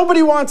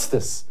 Nobody wants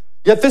this.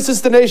 Yet this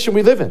is the nation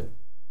we live in.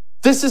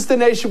 This is the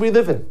nation we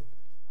live in.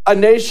 A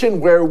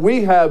nation where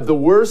we have the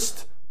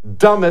worst,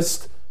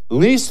 dumbest,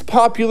 least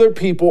popular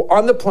people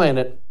on the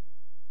planet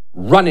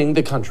running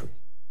the country.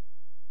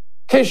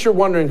 In case you're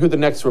wondering who the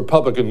next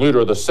Republican leader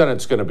of the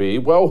Senate's going to be,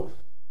 well,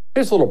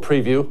 here's a little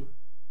preview.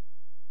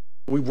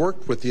 We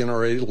worked with the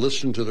NRA to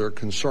listen to their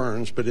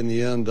concerns, but in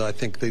the end, I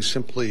think they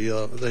simply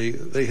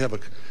they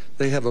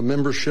have a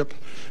membership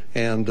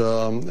and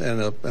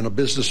a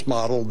business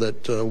model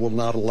that will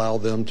not allow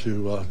them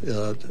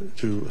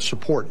to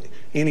support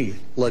any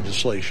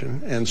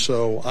legislation. And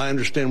so I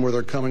understand where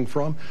they're coming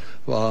from,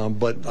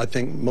 but I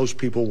think most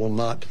people will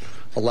not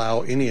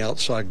allow any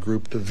outside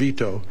group to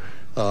veto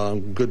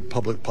good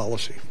public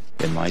policy.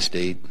 In my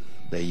state,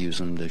 they use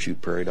them to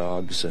shoot prairie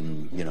dogs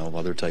and,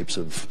 other types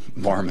of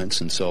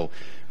varmints. And so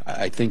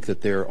I think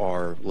that there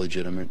are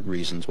legitimate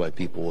reasons why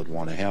people would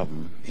want to have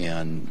them.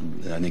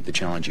 And I think the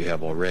challenge you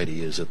have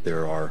already is that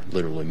there are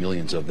literally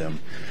millions of them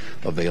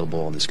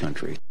available in this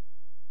country.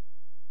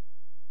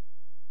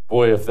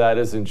 Boy, if that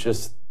isn't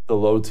just the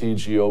low-T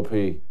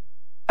GOP.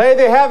 Hey,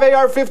 they have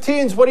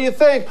AR-15s. What do you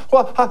think?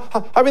 Well,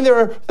 I mean,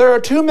 there are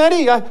too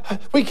many.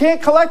 We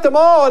can't collect them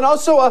all. And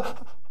also,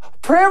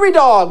 prairie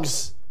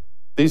dogs.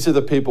 These are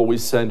the people we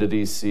send to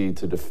D.C.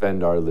 to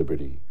defend our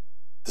liberty.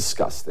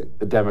 Disgusting.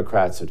 The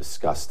Democrats are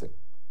disgusting.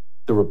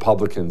 The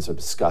Republicans are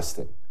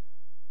disgusting.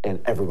 And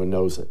everyone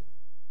knows it.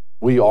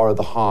 We are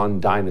the Han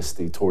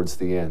dynasty towards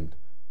the end,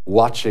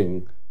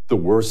 watching the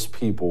worst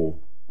people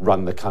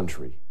run the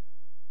country.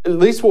 At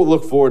least we'll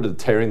look forward to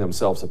tearing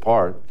themselves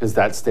apart, because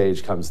that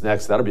stage comes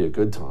next. That'll be a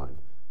good time.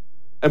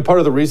 And part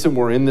of the reason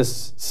we're in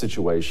this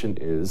situation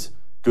is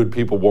good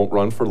people won't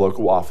run for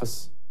local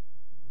office,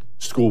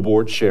 school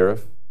board,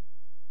 sheriff.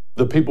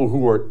 The people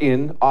who are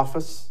in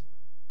office,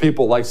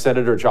 people like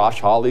Senator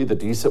Josh Hawley, the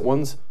decent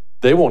ones,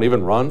 they won't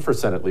even run for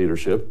Senate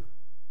leadership.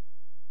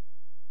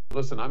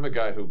 Listen, I'm a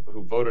guy who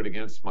voted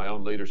against my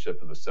own leadership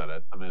in the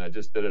Senate. I mean, I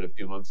just did it a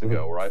few months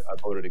ago where I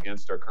voted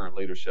against our current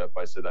leadership.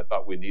 I said I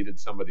thought we needed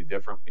somebody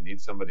different. We need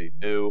somebody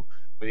new.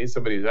 We need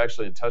somebody who's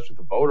actually in touch with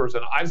the voters.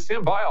 And I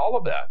stand by all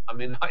of that. I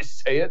mean, I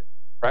say it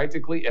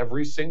practically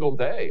every single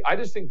day. I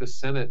just think the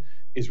Senate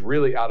is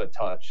really out of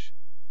touch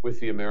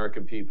with the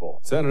American people.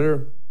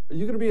 Senator, are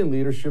you going to be in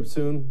leadership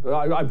soon?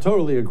 I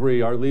totally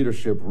agree. Our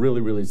leadership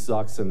really, really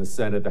sucks in the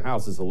Senate. The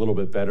House is a little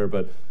bit better,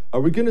 but are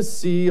we going to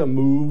see a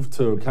move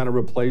to kind of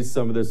replace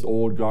some of this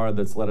old guard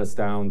that's let us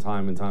down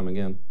time and time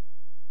again?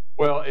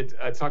 Well,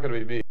 it's not going to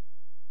be me.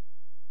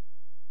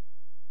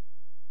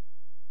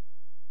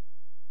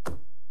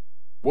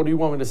 What do you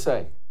want me to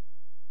say?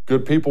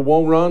 Good people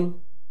won't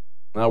run?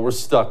 Now we're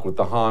stuck with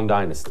the Han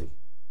dynasty.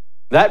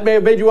 That may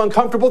have made you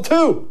uncomfortable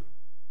too,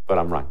 but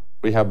I'm right.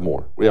 We have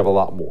more. We have a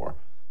lot more.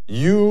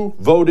 You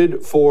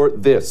voted for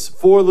this.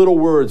 4 little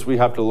words we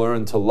have to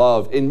learn to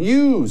love and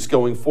use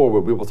going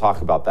forward. We will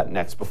talk about that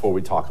next. Before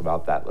we talk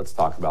about that, let's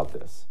talk about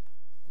this.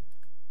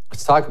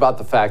 Let's talk about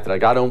the fact that I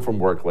got home from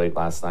work late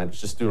last night. I was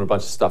just doing a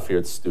bunch of stuff here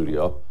at the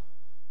studio.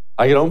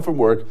 I get home from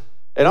work,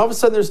 and all of a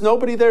sudden there's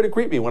nobody there to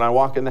greet me when I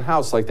walk in the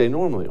house like they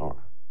normally are.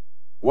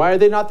 Why are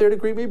they not there to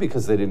greet me?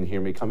 Because they didn't hear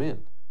me come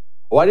in.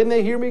 Why didn't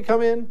they hear me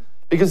come in?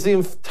 Because the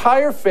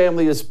entire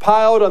family is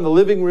piled on the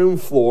living room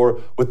floor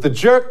with the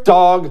jerk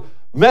dog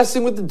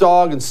messing with the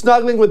dog and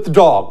snuggling with the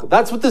dog.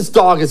 That's what this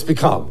dog has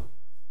become.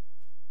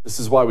 This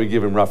is why we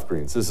give him rough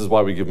greens. This is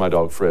why we give my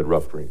dog Fred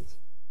rough greens.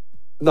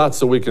 Not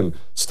so we can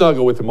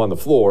snuggle with him on the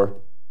floor,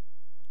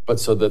 but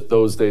so that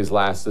those days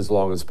last as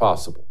long as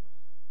possible.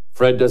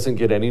 Fred doesn't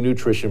get any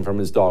nutrition from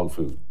his dog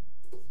food.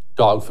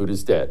 Dog food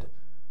is dead.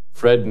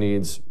 Fred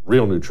needs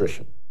real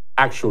nutrition,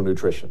 actual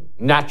nutrition,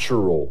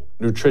 natural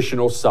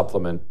nutritional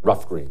supplement,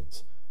 rough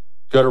greens.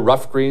 Go to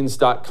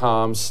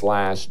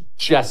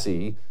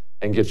roughgreens.com/Jesse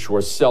and get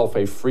yourself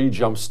a free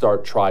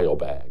Jumpstart trial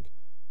bag.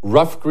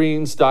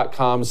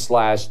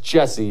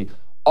 Roughgreens.com/Jesse.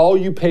 All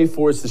you pay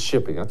for is the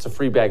shipping. That's a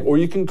free bag. Or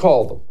you can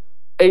call them.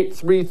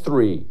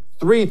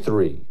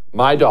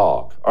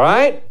 833-33-MY-DOG. All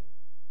right?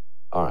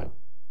 All right.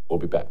 We'll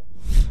be back.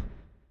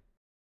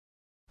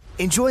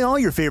 Enjoy all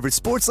your favorite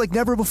sports like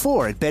never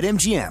before at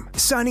BetMGM.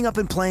 Signing up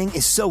and playing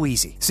is so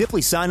easy.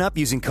 Simply sign up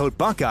using code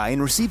Buckeye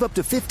and receive up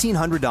to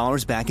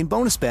 $1,500 back in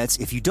bonus bets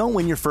if you don't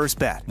win your first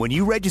bet. When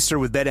you register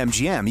with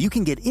BetMGM, you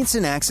can get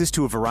instant access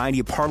to a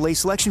variety of parlay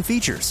selection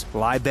features,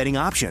 live betting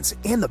options,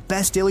 and the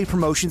best daily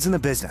promotions in the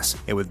business.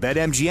 And with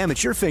BetMGM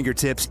at your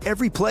fingertips,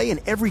 every play and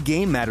every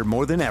game matter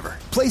more than ever.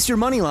 Place your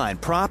moneyline,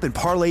 prop, and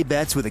parlay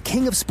bets with the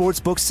king of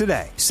sportsbooks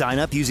today. Sign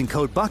up using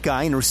code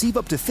Buckeye and receive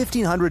up to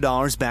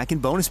 $1,500 back in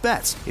bonus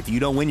bets if you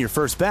don't win your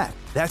first bet.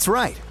 That's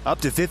right, up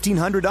to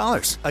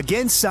 $1,500.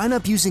 Again, sign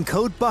up using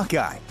code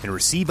Buckeye and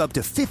receive up to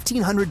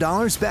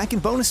 $1,500 back in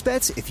bonus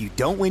bets if you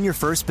don't win your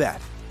first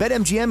bet.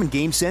 BetMGM and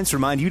GameSense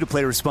remind you to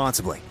play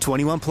responsibly.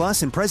 21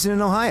 plus and present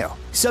in Ohio.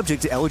 Subject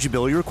to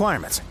eligibility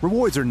requirements.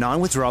 Rewards are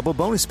non-withdrawable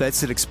bonus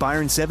bets that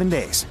expire in 7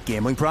 days.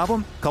 Gambling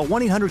problem? Call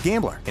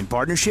 1-800-GAMBLER in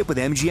partnership with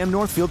MGM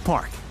Northfield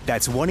Park.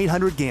 That's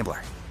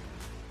 1-800-GAMBLER.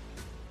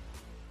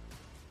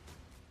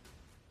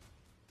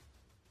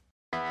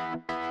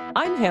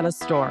 I'm Hannah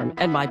Storm,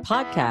 and my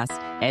podcast,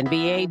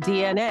 NBA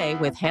DNA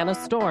with Hannah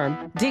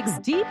Storm, digs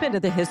deep into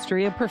the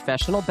history of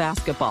professional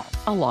basketball,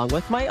 along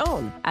with my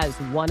own, as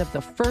one of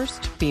the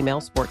first female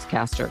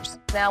sportscasters.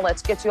 Now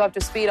let's get you up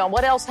to speed on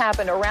what else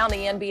happened around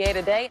the NBA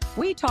today.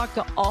 We talked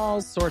to all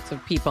sorts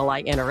of people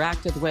I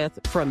interacted with,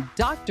 from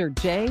Dr.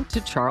 J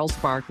to Charles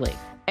Barkley,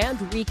 and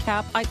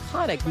recap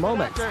iconic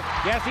moments.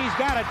 Yes, he's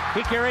got it.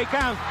 Here he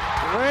comes.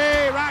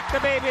 Way rock the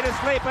baby to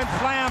sleep and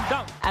slam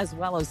dunk. As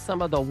well as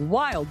some of the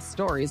wild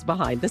stories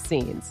behind the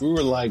scenes. We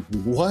were like,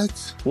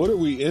 what? What are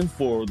we in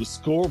for? The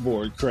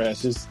scoreboard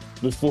crashes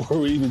before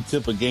we even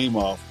tip a game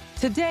off.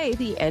 Today,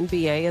 the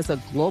NBA is a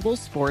global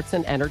sports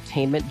and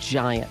entertainment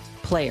giant.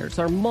 Players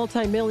are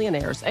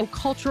multimillionaires and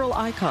cultural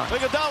icons.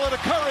 Iguodala to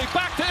Curry,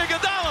 back to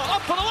Iguodala,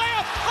 up for the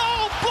layup.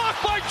 Oh,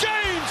 blocked by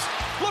James.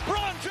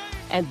 LeBron James.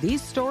 And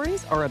these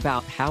stories are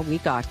about how we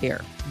got here,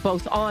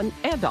 both on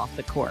and off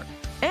the court.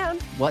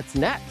 And what's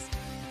next?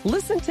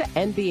 Listen to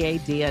NBA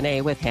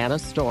DNA with Hannah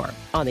Storm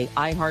on the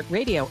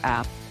iHeartRadio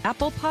app,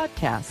 Apple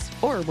Podcasts,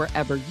 or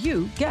wherever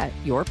you get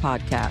your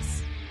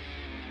podcasts.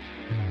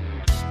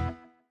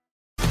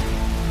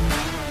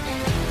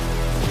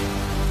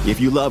 If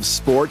you love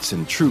sports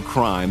and true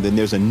crime, then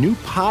there's a new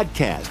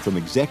podcast from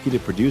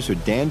executive producer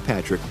Dan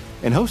Patrick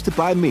and hosted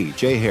by me,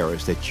 Jay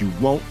Harris, that you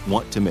won't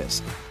want to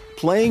miss.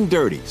 Playing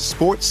Dirty: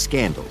 Sports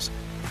Scandals.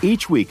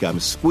 Each week, I'm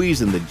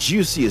squeezing the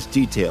juiciest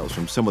details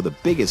from some of the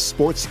biggest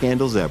sports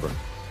scandals ever.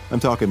 I'm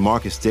talking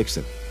Marcus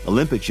Dixon,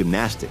 Olympic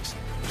gymnastics,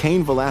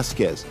 Cain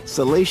Velasquez,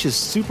 salacious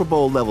Super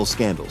Bowl-level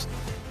scandals.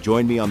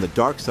 Join me on the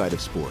dark side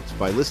of sports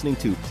by listening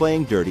to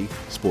Playing Dirty: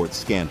 Sports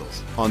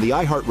Scandals on the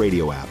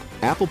iHeartRadio app,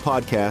 Apple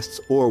Podcasts,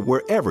 or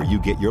wherever you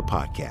get your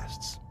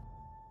podcasts.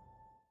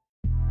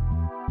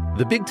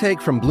 The Big Take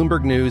from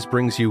Bloomberg News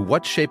brings you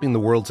what's shaping the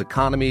world's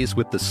economies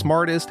with the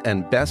smartest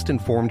and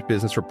best-informed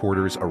business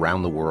reporters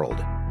around the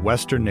world.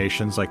 Western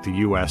nations like the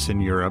U.S.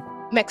 and Europe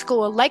Mexico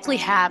will likely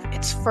have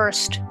its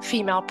first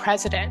female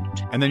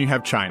president. And then you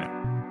have China.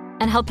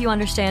 And help you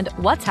understand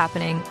what's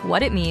happening,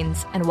 what it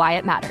means, and why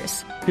it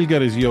matters. He'll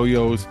get his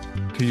yo-yos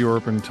to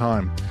Europe in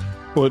time.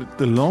 But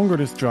the longer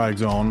this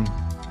drags on,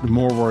 the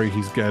more worry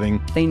he's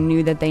getting. They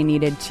knew that they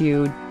needed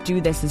to do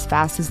this as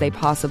fast as they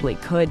possibly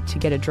could to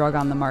get a drug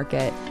on the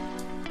market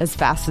as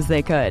fast as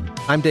they could.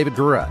 I'm David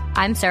Gura.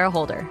 I'm Sarah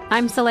Holder.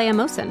 I'm Saleha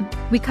Mosin.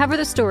 We cover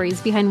the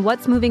stories behind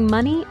what's moving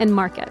money and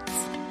markets.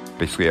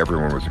 Basically,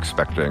 everyone was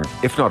expecting,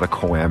 if not a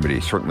calamity,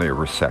 certainly a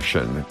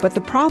recession. But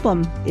the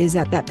problem is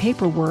that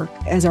paperwork,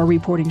 as our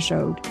reporting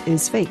showed,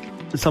 is fake.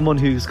 As someone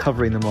who's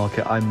covering the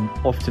market, I'm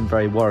often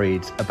very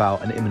worried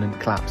about an imminent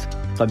collapse.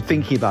 So I'm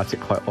thinking about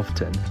it quite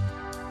often.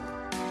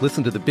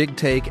 Listen to The Big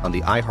Take on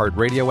the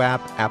iHeartRadio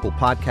app, Apple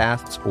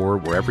Podcasts, or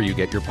wherever you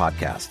get your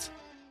podcasts.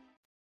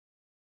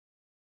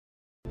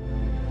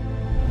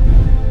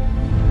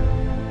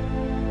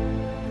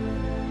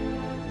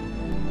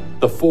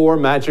 The 4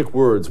 magic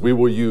words we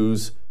will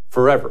use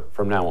forever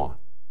from now on.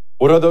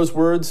 What are those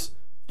words?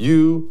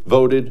 You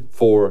voted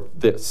for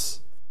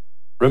this.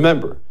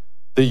 Remember,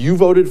 the You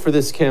Voted for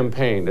This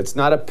campaign, it's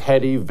not a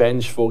petty,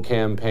 vengeful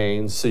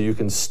campaign so you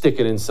can stick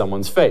it in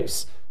someone's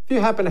face. If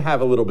you happen to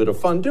have a little bit of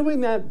fun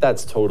doing that,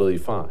 that's totally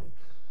fine.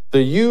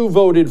 The You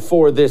Voted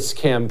for This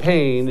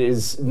campaign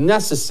is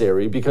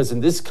necessary because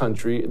in this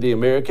country, the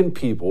American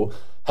people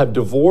have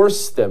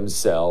divorced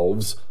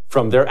themselves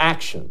from their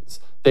actions.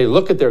 They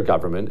look at their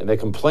government and they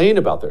complain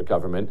about their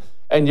government,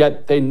 and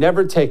yet they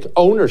never take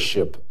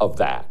ownership of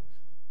that.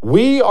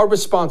 We are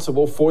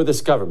responsible for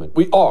this government.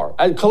 We are,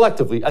 and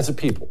collectively, as a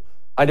people.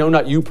 I know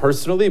not you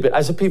personally, but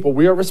as a people,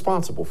 we are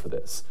responsible for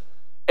this.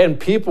 And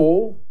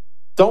people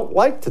don't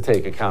like to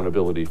take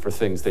accountability for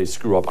things they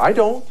screw up. I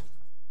don't.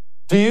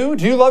 Do you?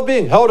 Do you love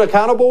being held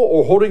accountable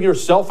or holding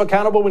yourself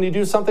accountable when you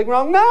do something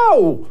wrong?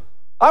 No.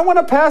 I want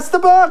to pass the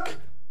buck.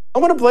 I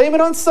want to blame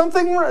it on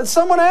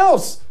someone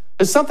else.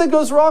 If something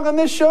goes wrong on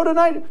this show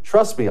tonight,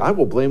 trust me, I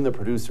will blame the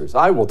producers.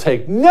 I will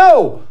take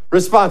no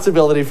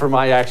responsibility for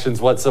my actions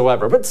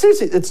whatsoever. But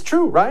seriously, it's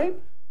true, right?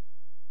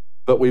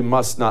 But we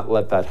must not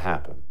let that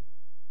happen,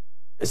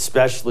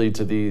 especially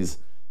to these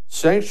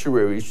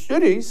sanctuary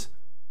cities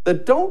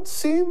that don't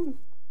seem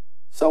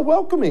so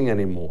welcoming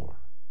anymore.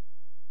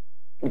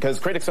 Because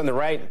critics on the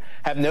right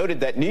have noted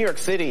that New York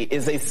City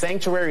is a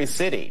sanctuary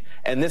city,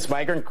 and this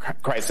migrant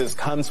crisis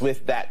comes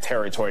with that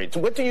territory.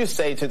 What do you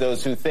say to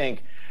those who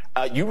think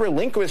you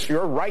relinquish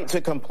your right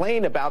to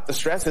complain about the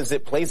stresses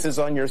it places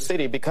on your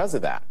city because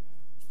of that?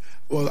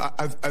 Well,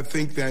 I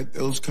think that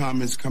those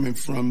comments coming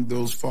from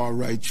those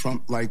far-right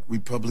Trump-like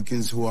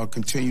Republicans who are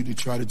continue to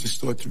try to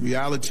distort the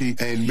reality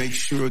and make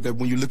sure that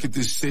when you look at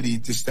this city,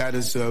 the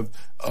status of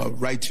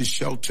right to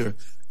shelter,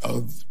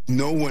 of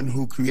no one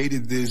who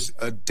created this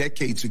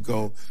decades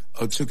ago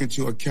took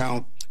into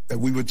account that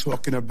we were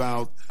talking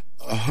about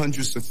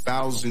hundreds of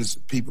thousands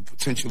of people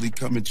potentially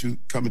coming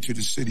to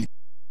the city.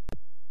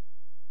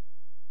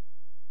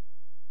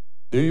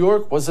 New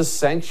York was a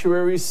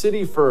sanctuary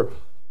city for,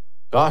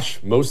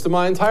 most of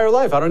my entire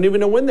life. I don't even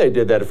know when they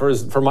did that.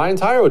 For my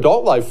entire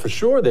adult life, for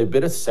sure, they've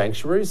been a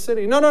sanctuary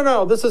city.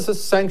 No. This is a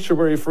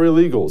sanctuary for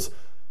illegals.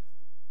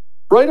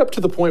 Right up to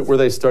the point where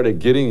they started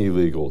getting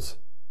illegals.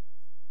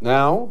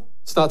 Now,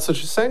 it's not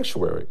such a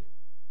sanctuary.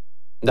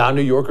 Now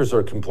New Yorkers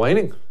are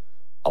complaining.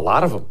 A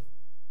lot of them.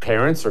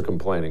 Parents are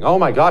complaining. Oh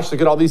my gosh, look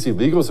at all these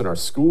illegals in our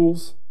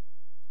schools.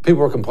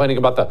 People are complaining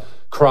about the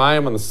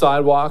crime on the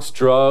sidewalks,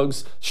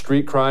 drugs,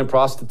 street crime,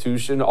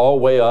 prostitution, all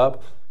way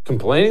up,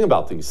 complaining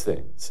about these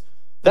things.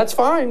 That's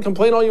fine,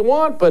 complain all you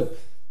want, but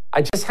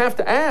I just have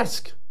to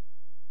ask,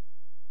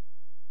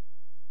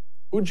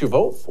 who'd you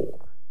vote for?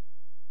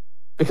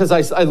 Because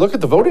I look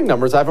at the voting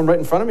numbers, I have them right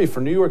in front of me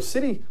for New York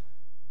City.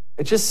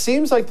 It just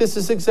seems like this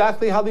is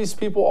exactly how these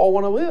people all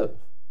want to live.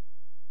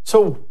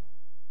 So,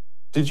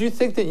 did you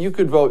think that you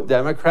could vote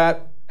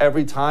Democrat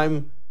every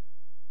time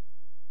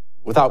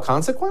without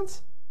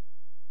consequence?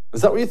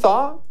 Is that what you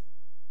thought?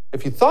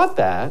 If you thought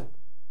that,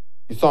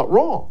 you thought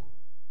wrong.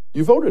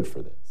 You voted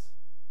for this.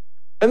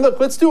 And look,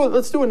 let's do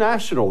a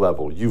national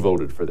level. You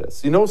voted for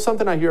this. You know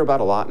something I hear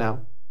about a lot now?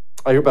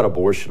 I hear about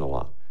abortion a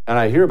lot. And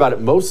I hear about it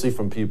mostly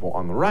from people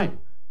on the right.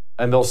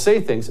 And they'll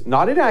say things,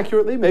 not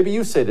inaccurately, maybe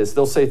you say this,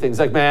 they'll say things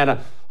like, man,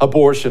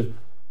 abortion,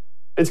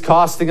 it's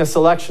costing us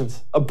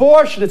elections.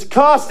 Abortion, it's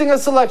costing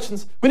us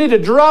elections. We need to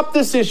drop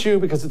this issue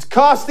because it's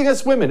costing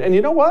us women. And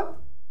you know what?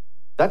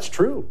 That's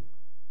true.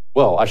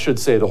 Well, I should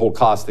say the whole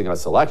costing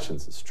us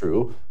elections is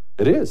true.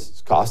 It is.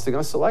 It's costing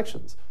us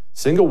elections.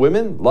 Single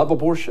women love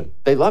abortion.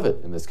 They love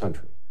it in this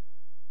country.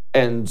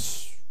 And,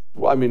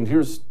 I mean,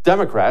 here's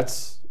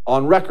Democrats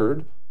on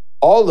record,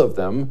 all of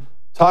them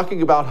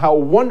talking about how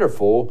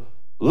wonderful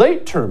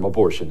late-term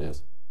abortion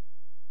is.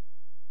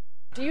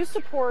 Do you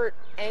support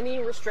any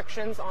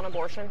restrictions on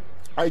abortion?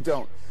 I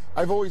don't.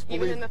 I've always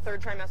believed... Even in the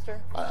third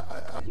trimester?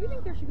 Do you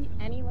think there should be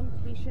any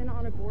limitation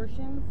on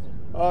abortions?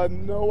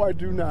 No, I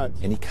do not.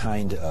 Any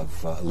kind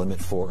of limit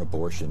for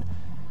abortion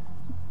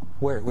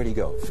Where do you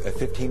go?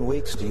 15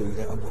 weeks?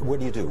 Where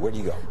do you do? Where do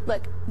you go?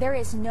 Look, there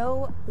is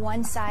no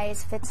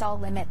one-size-fits-all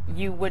limit.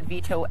 You would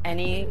veto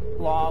any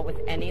law with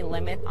any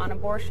limit on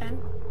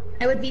abortion?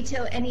 I would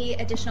veto any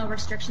additional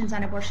restrictions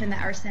on abortion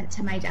that are sent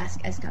to my desk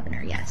as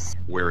governor, yes.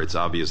 Where it's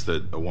obvious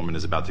that a woman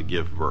is about to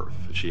give birth,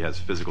 she has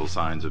physical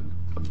signs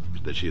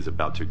that she is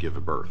about to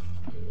give birth,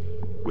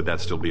 would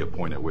that still be a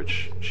point at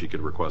which she could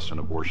request an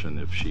abortion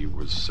if she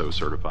was so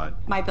certified?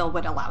 My bill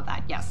would allow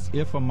that, yes.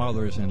 If a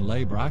mother is in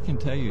labor, I can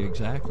tell you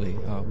exactly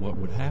what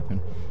would happen.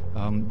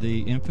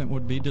 The infant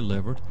would be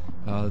delivered.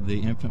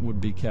 The infant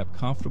would be kept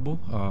comfortable.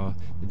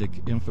 The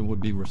infant would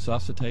be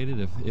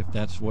resuscitated if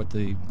that's what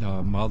the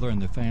mother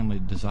and the family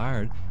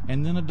desired.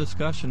 And then a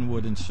discussion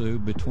would ensue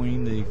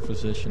between the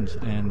physicians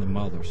and the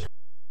mothers.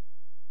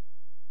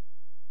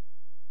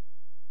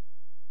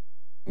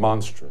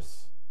 Monstrous.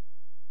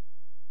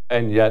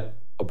 And yet,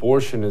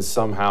 abortion is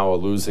somehow a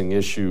losing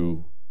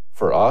issue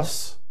for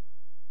us.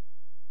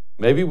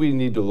 Maybe we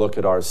need to look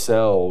at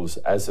ourselves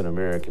as an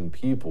American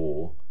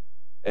people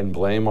and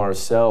blame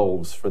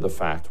ourselves for the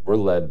fact we're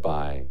led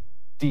by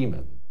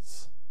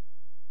demons.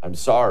 I'm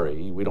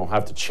sorry, we don't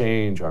have to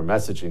change our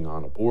messaging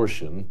on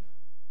abortion.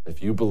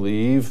 If you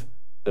believe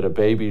that a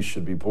baby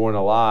should be born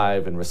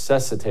alive and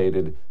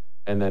resuscitated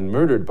and then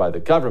murdered by the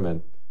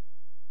government,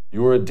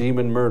 you're a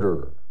demon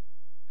murderer,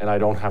 and I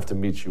don't have to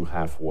meet you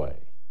halfway.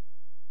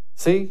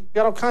 See, you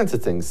got all kinds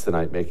of things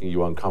tonight making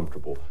you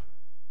uncomfortable.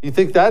 You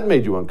think that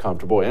made you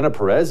uncomfortable? Anna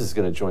Perez is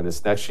going to join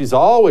us next. She's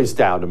always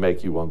down to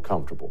make you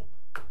uncomfortable.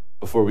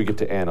 Before we get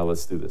to Anna,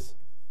 let's do this.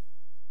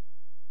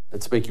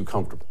 Let's make you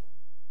comfortable.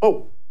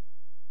 Oh,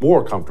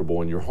 more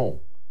comfortable in your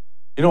home.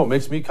 You know what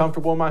makes me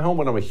comfortable in my home?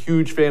 What I'm a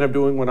huge fan of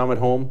doing when I'm at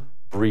home?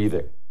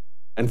 Breathing.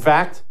 In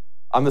fact,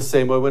 I'm the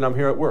same way when I'm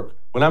here at work.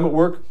 When I'm at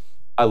work,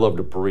 I love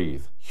to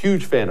breathe.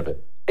 Huge fan of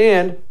it.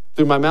 And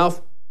through my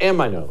mouth and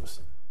my nose.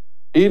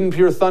 Eden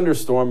Pure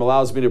Thunderstorm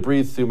allows me to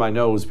breathe through my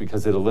nose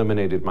because it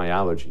eliminated my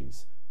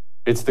allergies.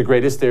 It's the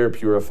greatest air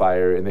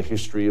purifier in the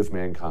history of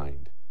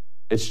mankind.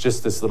 It's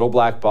just this little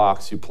black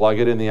box. You plug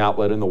it in the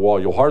outlet in the wall.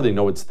 You'll hardly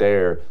know it's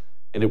there,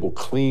 and it will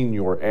clean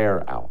your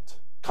air out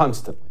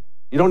constantly.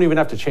 You don't even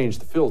have to change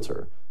the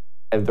filter.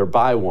 And they're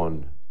buy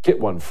one, get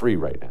one free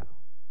right now.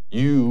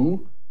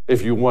 You,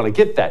 if you want to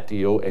get that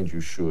deal, and you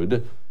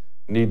should,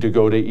 need to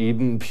go to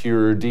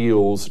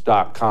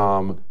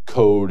EdenPureDeals.com,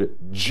 code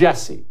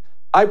Jesse.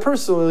 I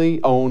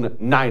personally own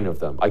 9 of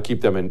them. I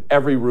keep them in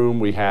every room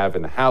we have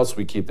in the house.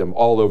 We keep them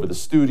all over the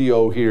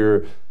studio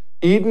here.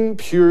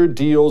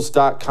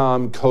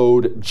 EdenPureDeals.com,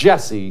 code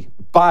Jesse.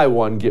 Buy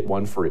one, get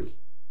one free.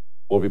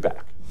 We'll be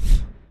back.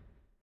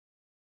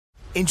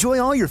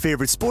 Enjoy all your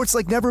favorite sports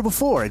like never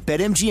before at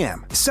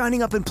BetMGM.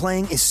 Signing up and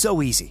playing is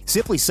so easy.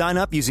 Simply sign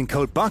up using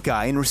code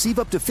Buckeye and receive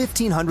up to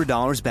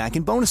 $1,500 back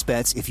in bonus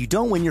bets if you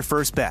don't win your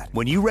first bet.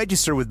 When you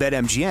register with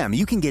BetMGM,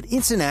 you can get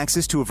instant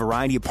access to a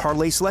variety of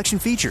parlay selection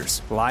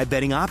features, live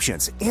betting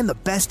options, and the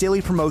best daily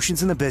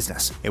promotions in the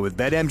business. And with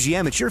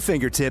BetMGM at your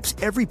fingertips,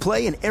 every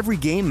play and every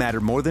game matter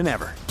more than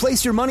ever.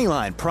 Place your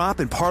moneyline, prop,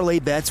 and parlay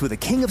bets with the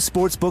king of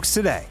sportsbooks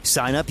today.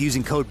 Sign up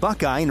using code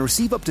Buckeye and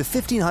receive up to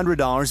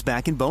 $1,500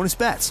 back in bonus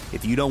bets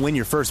if you don't win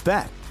your first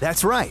bet.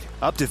 That's right,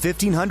 up to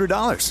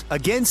 $1,500.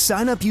 Again,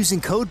 sign up using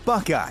code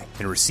Buckeye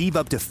and receive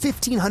up to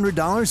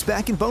 $1,500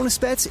 back in bonus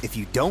bets if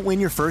you don't win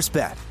your first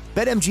bet.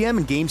 BetMGM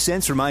and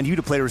GameSense remind you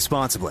to play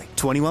responsibly.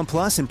 21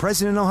 plus and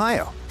present in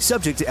Ohio.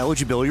 Subject to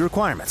eligibility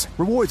requirements.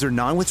 Rewards are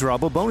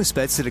non-withdrawable bonus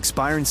bets that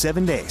expire in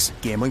 7 days.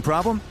 Gambling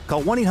problem?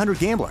 Call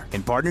 1-800-GAMBLER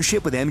in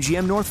partnership with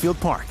MGM Northfield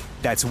Park.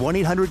 That's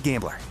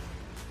 1-800-GAMBLER.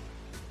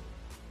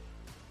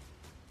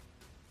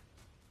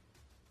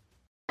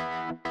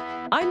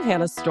 I'm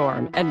Hannah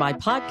Storm, and my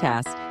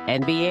podcast,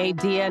 NBA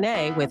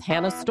DNA with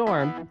Hannah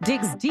Storm,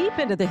 digs deep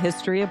into the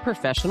history of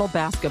professional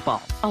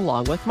basketball,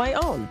 along with my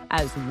own,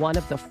 as one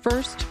of the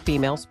first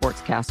female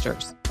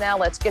sportscasters. Now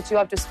let's get you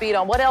up to speed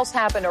on what else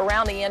happened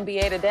around the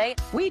NBA today.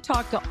 We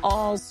talked to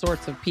all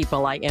sorts of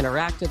people I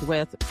interacted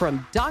with,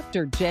 from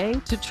Dr. J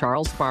to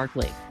Charles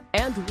Barkley,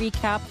 and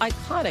recap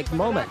iconic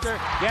moments.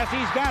 Yes,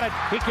 he's got it.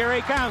 Here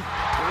he comes.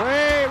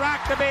 Way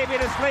rock the baby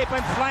to sleep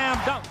and slam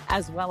dunk.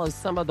 As well as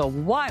some of the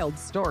wild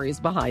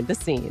stories behind the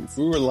scenes.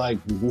 We were like,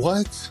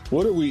 what?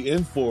 What are we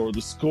in for?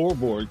 The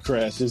scoreboard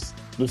crashes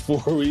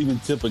before we even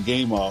tip a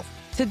game off.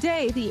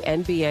 Today, the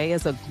NBA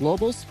is a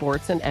global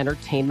sports and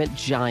entertainment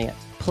giant.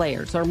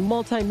 Players are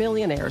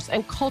multimillionaires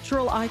and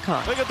cultural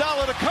icons.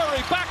 Iguodala to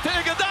Curry, back to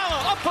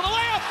Iguodala, up for the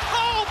layup.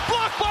 Oh,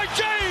 blocked by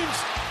James.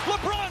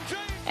 LeBron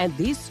James. And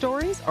these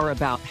stories are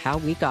about how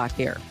we got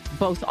here,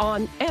 both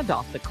on and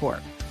off the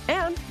court.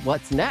 And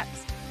what's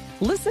next?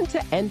 Listen to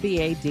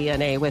NBA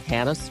DNA with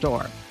Hannah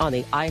Storm on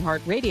the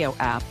iHeartRadio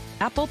app,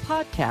 Apple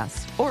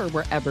Podcasts, or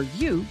wherever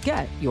you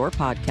get your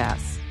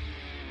podcasts.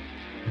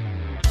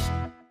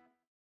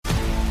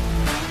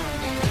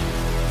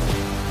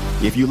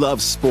 If you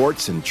love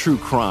sports and true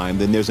crime,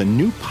 then there's a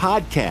new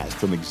podcast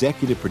from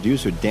executive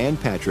producer Dan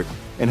Patrick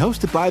and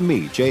hosted by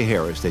me, Jay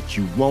Harris, that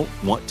you won't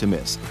want to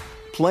miss.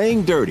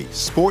 Playing Dirty: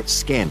 Sports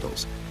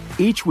Scandals.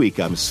 Each week,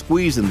 I'm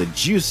squeezing the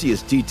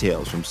juiciest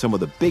details from some of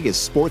the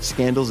biggest sports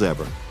scandals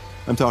ever.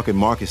 I'm talking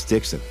Marcus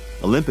Dixon,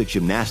 Olympic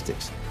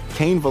gymnastics,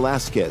 Cain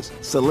Velasquez,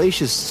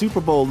 salacious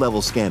Super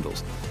Bowl-level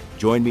scandals.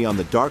 Join me on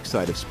the dark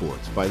side of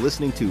sports by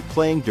listening to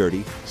Playing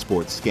Dirty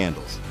Sports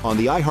Scandals on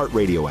the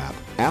iHeartRadio app,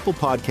 Apple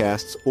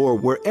Podcasts, or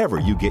wherever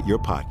you get your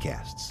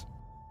podcasts.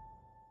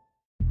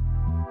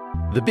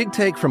 The Big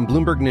Take from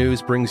Bloomberg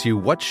News brings you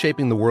what's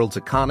shaping the world's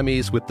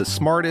economies with the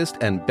smartest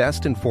and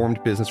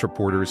best-informed business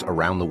reporters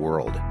around the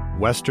world.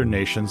 Western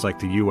nations like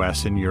the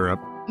U.S. and Europe.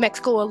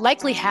 Mexico will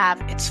likely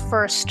have its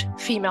first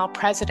female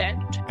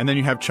president. And then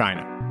you have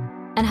China.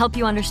 And help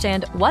you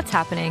understand what's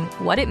happening,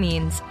 what it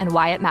means, and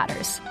why it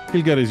matters.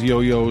 He'll get his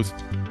yo-yos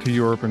to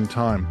Europe in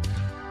time.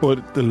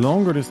 But the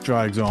longer this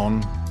drags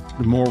on,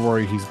 the more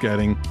worry he's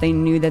getting. They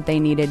knew that they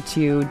needed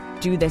to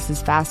do this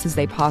as fast as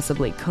they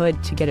possibly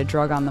could to get a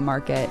drug on the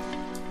market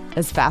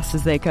as fast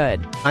as they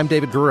could. I'm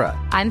David Gura.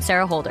 I'm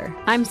Sarah Holder.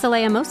 I'm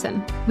Saleha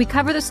Mohsen. We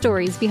cover the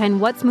stories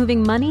behind what's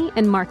moving money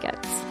and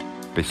markets.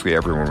 Basically,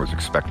 everyone was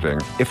expecting,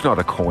 if not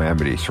a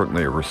calamity,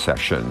 certainly a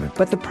recession.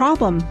 But the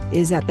problem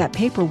is that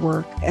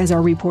paperwork, as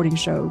our reporting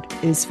showed,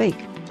 is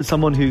fake. As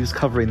someone who's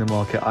covering the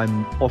market,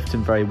 I'm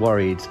often very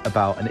worried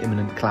about an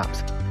imminent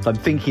collapse. So I'm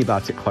thinking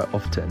about it quite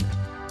often.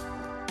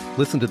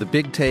 Listen to The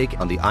Big Take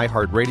on the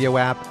iHeartRadio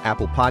app,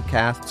 Apple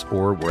Podcasts,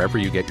 or wherever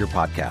you get your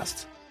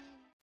podcasts.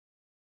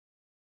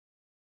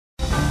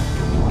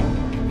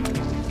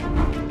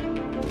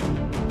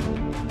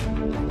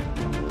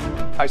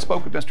 I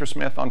spoke with Mr.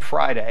 Smith on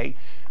Friday,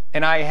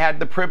 and I had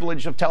the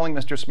privilege of telling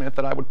Mr. Smith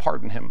that I would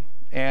pardon him.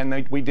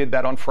 And we did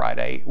that on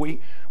Friday. We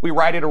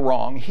righted a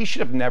wrong. He should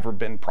have never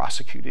been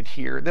prosecuted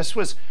here. This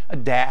was a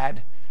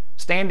dad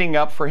standing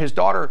up for his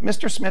daughter.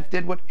 Mr. Smith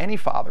did what any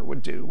father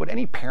would do, what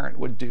any parent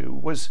would do,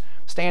 was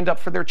stand up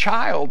for their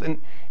child.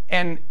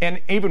 And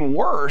even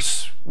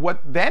worse,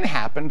 what then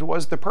happened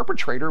was the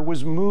perpetrator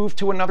was moved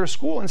to another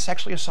school and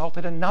sexually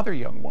assaulted another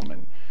young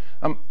woman.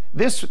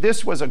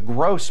 This was a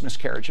gross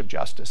miscarriage of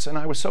justice, and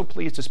I was so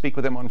pleased to speak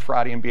with him on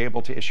Friday and be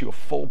able to issue a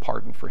full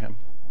pardon for him.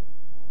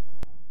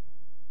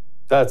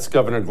 That's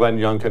Governor Glenn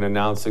Youngkin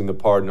announcing the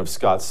pardon of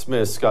Scott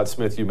Smith. Scott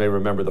Smith, you may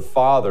remember the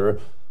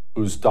father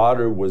whose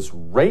daughter was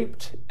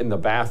raped in the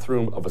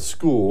bathroom of a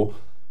school,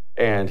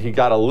 and he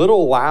got a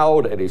little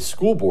loud at a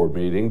school board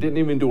meeting, didn't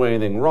even do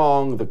anything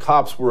wrong. The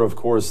cops were, of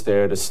course,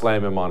 there to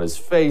slam him on his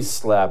face,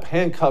 slap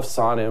handcuffs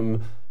on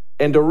him,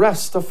 and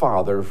arrest the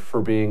father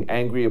for being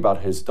angry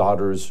about his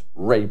daughter's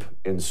rape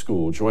in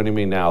school. Joining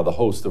me now, the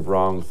host of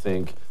Wrong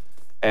Think,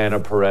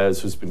 Anna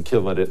Perez, who's been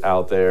killing it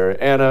out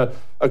there. Anna,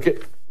 okay,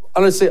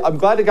 I'm gonna say, I'm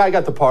glad the guy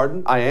got the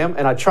pardon. I am,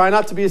 and I try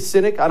not to be a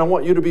cynic. I don't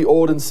want you to be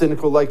old and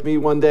cynical like me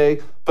one day,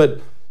 but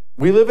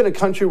we live in a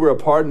country where a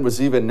pardon was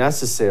even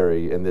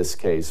necessary in this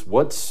case.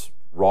 What's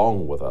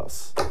wrong with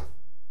us?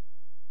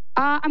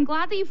 I'm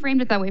glad that you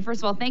framed it that way.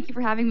 First of all, thank you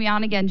for having me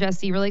on again,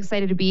 Jesse. Really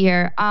excited to be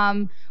here.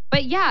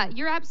 But yeah,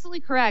 you're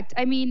absolutely correct.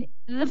 I mean,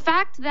 the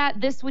fact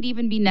that this would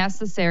even be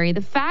necessary,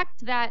 the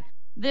fact that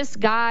this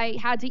guy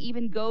had to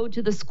even go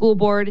to the school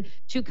board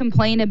to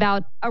complain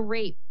about a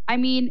rape. I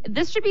mean,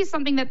 this should be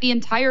something that the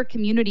entire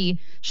community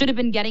should have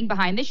been getting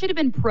behind. They should have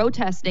been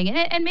protesting.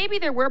 And maybe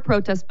there were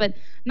protests, but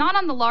not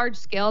on the large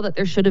scale that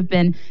there should have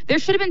been. There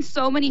should have been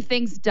so many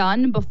things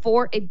done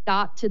before it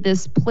got to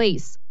this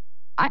place.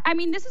 I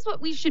mean, this is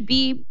what we should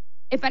be,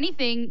 if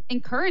anything,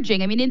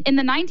 encouraging. I mean, in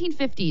the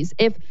 1950s,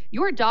 if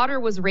your daughter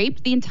was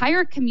raped, the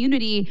entire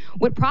community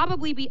would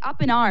probably be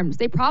up in arms.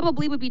 They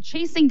probably would be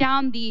chasing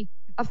down the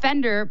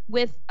offender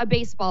with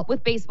baseball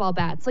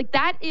bats. Like,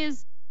 that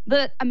is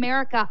the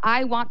America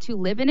I want to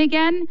live in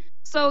again.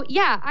 So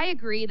yeah, I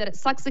agree that it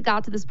sucks it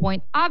got to this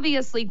point.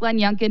 Obviously, Glenn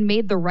Youngkin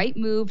made the right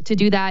move to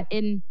do that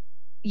in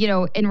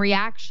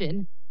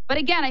reaction. But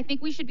again, I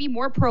think we should be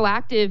more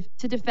proactive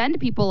to defend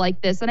people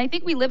like this. And I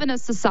think we live in a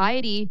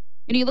society,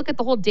 you look at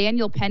the whole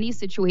Daniel Penny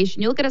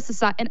situation, you look at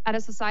a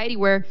society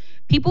where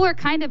people are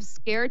kind of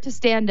scared to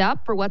stand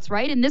up for what's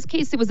right. In this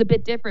case, it was a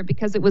bit different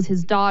because it was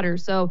his daughter.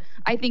 So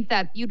I think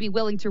that you'd be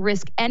willing to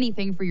risk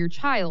anything for your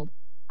child.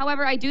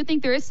 However, I do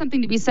think there is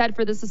something to be said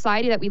for the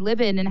society that we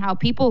live in and how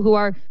people who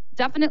are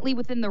definitely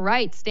within the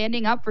right,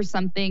 standing up for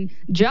something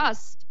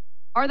just,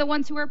 are the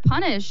ones who are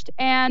punished.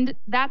 And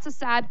that's a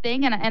sad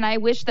thing. And I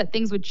wish that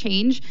things would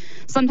change.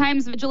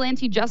 Sometimes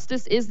vigilante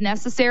justice is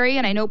necessary.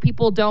 And I know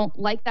people don't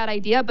like that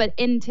idea. But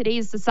in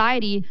today's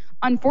society,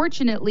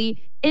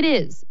 unfortunately, it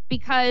is.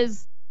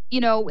 Because,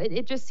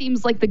 it just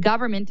seems like the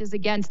government is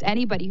against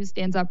anybody who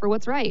stands up for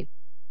what's right.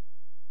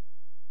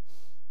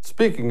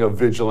 Speaking of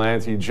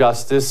vigilante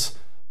justice,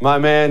 my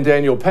man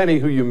Daniel Penny,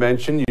 who you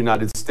mentioned,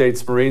 United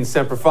States Marine,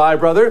 Semper Fi,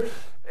 brother,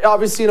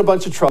 obviously in a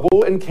bunch of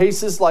trouble, and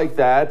cases like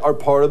that are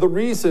part of the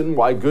reason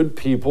why good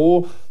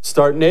people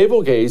start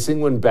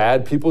navel-gazing when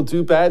bad people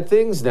do bad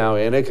things now,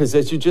 Anna, because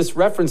as you just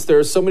referenced, there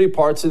are so many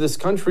parts of this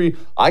country,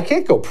 I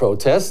can't go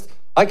protest.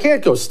 I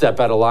can't go step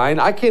out of line.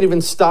 I can't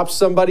even stop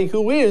somebody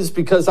who is,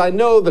 because I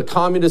know the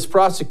communist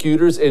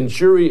prosecutors and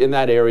jury in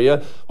that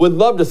area would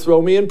love to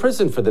throw me in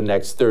prison for the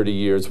next 30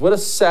 years. What a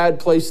sad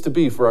place to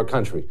be for our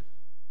country.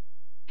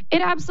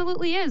 It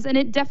absolutely is. And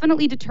it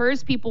definitely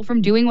deters people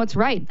from doing what's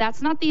right.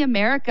 That's not the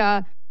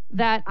America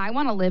that I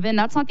want to live in.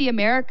 That's not the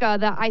America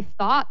that I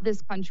thought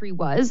this country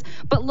was.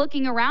 But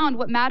looking around,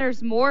 what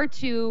matters more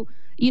to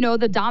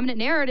the dominant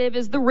narrative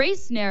is the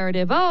race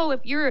narrative. Oh,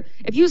 if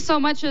you so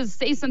much as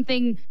say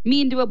something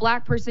mean to a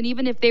black person,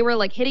 even if they were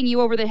like hitting you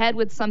over the head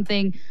with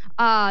something,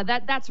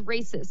 that's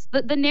racist.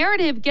 The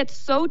narrative gets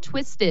so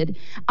twisted.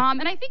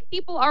 And I think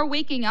people are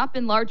waking up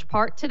in large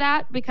part to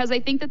that, because I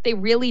think that they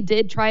really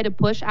did try to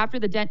push after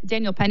the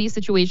Daniel Penny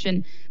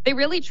situation. They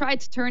really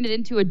tried to turn it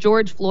into a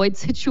George Floyd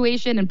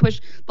situation and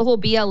push the whole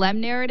BLM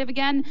narrative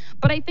again.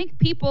 But I think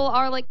people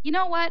are like, you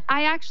know what?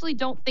 I actually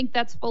don't think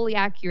that's fully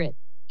accurate.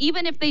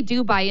 Even if they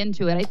do buy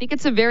into it, I think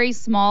it's a very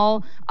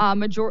small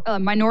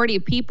minority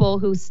of people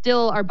who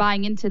still are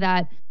buying into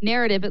that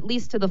narrative, at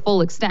least to the full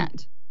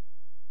extent.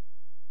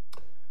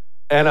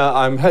 Anna,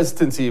 I'm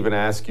hesitant to even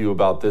ask you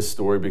about this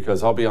story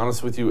because I'll be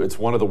honest with you, it's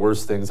one of the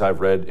worst things I've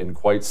read in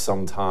quite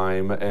some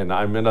time.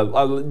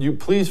 And you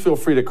please feel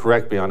free to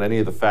correct me on any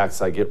of the facts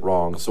I get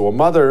wrong. So a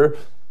mother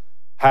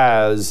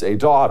has a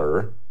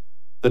daughter.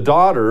 The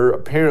daughter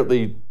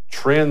apparently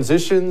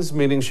transitions,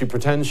 meaning she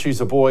pretends she's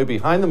a boy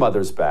behind the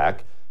mother's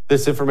back.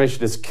 This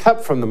information is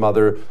kept from the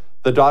mother.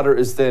 The daughter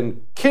is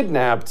then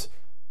kidnapped,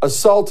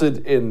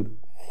 assaulted in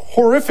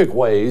horrific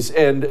ways,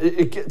 and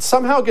it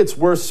somehow gets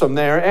worse from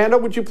there. Anna,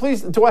 would you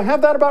please, do I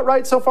have that about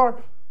right so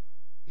far?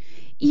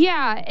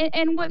 Yeah,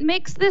 and what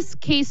makes this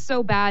case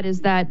so bad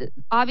is that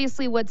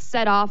obviously what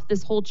set off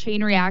this whole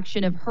chain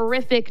reaction of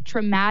horrific,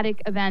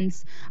 traumatic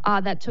events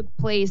that took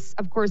place,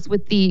 of course,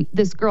 with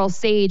this girl,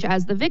 Sage,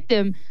 as the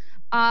victim.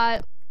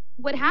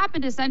 What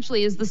happened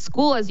essentially is the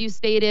school, as you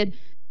stated,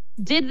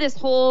 did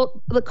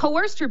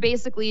coerced her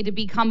basically to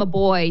become a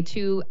boy,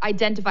 to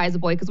identify as a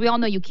boy, because we all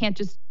know you can't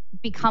just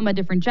become a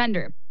different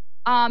gender.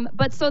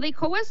 But so they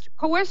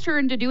coerced her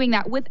into doing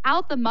that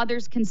without the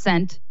mother's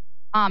consent.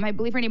 I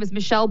believe her name is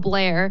Michelle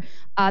Blair.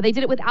 They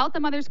did it without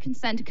the mother's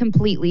consent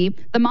completely.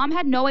 The mom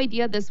had no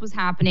idea this was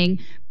happening.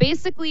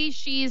 Basically,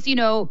 she's,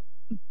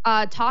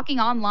 talking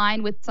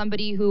online with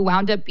somebody who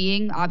wound up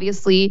being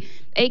obviously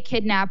a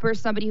kidnapper,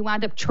 somebody who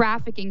wound up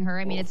trafficking her.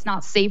 I mean, it's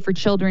not safe for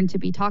children to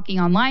be talking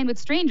online with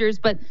strangers,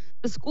 but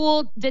the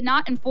school did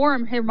not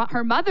inform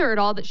her mother at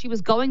all that she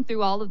was going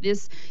through all of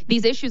these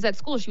issues at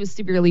school. She was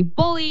severely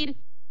bullied.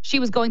 She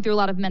was going through a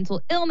lot of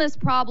mental illness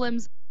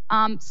problems.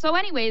 So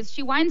anyways,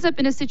 she winds up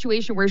in a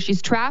situation where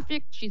she's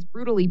trafficked, she's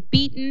brutally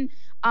beaten,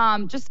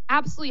 just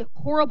absolutely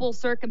horrible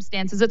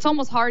circumstances. It's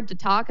almost hard to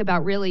talk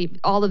about really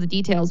all of the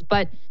details,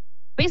 but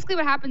basically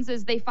what happens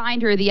is they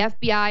find her. The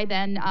FBI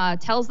then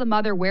tells the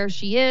mother where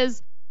she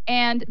is.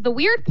 And the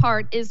weird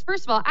part is,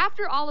 first of all,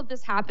 after all of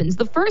this happens,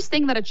 the first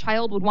thing that a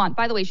child would want,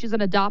 by the way, she was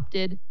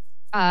adopted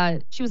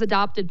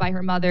by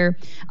her mother,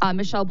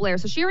 Michelle Blair.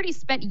 So she already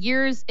spent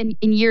years and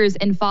years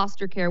in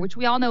foster care, which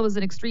we all know is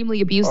an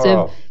extremely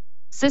abusive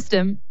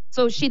system.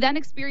 So she then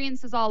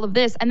experiences all of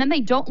this, and then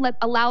they don't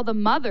allow the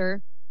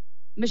mother,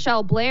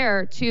 Michelle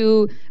Blair,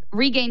 to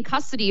regain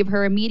custody of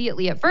her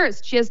immediately at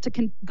first. She has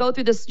to go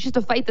through this. She has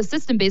to fight the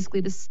system,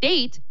 basically. The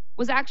state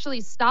was actually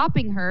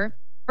stopping her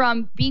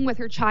from being with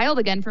her child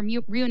again, from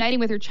reuniting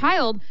with her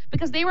child,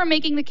 because they were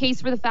making the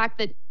case for the fact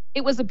that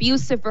it was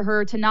abusive for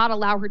her to not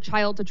allow her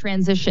child to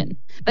transition,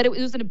 that it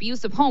was an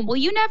abusive home. Well,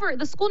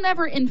 the school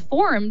never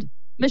informed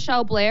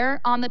Michelle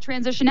Blair on the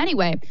transition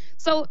anyway.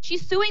 So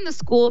she's suing the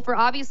school for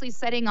obviously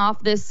setting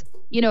off this,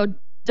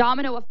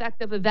 domino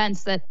effect of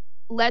events that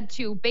led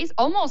to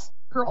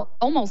her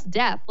almost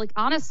death. Like,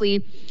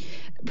 honestly,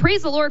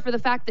 praise the Lord for the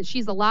fact that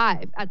she's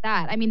alive at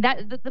that. I mean,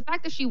 that the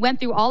fact that she went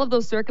through all of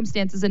those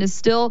circumstances and is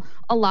still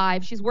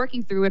alive, she's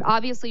working through it.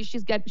 Obviously,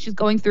 she's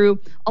going through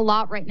a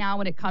lot right now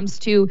when it comes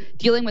to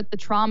dealing with the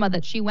trauma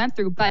that she went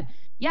through. But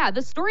yeah,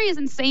 the story is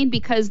insane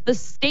because the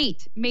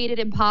state made it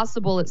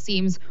impossible, it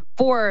seems,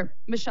 for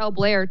Michelle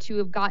Blair to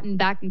have gotten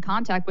back in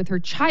contact with her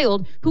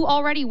child, who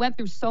already went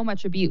through so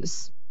much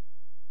abuse.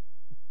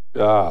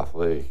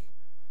 Golly.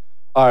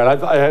 All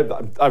right,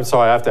 I'm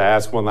sorry, I have to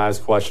ask one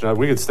last question.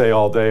 We could stay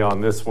all day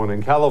on this one.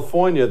 In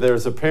California,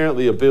 there's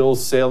apparently a bill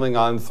sailing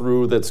on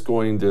through that's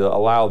going to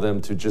allow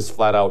them to just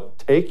flat out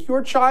take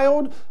your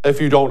child if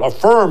you don't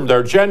affirm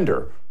their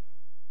gender.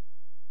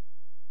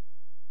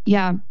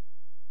 Yeah,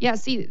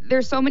 see,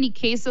 there's so many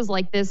cases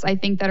like this, I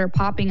think, that are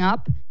popping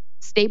up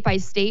state by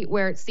state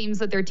where it seems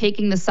that they're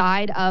taking the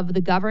side of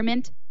the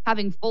government,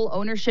 having full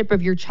ownership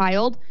of your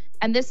child.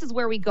 And this is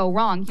where we go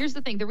wrong. Here's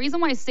the thing. The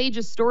reason why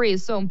Sage's story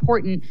is so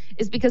important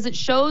is because it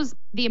shows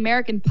the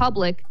American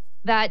public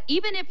that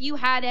even if you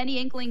had any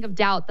inkling of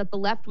doubt that the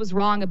left was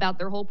wrong about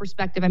their whole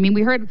perspective. I mean,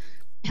 we heard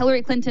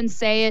Hillary Clinton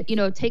say it,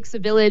 it takes a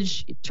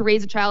village to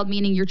raise a child,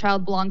 meaning your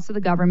child belongs to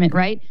the government,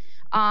 right?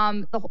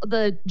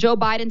 The Joe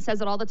Biden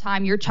says it all the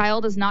time. Your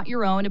child is not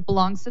your own. It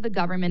belongs to the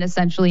government,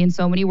 essentially, in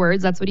so many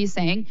words. That's what he's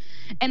saying.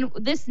 And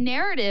this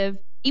narrative,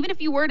 even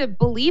if you were to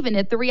believe in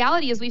it, the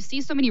reality is we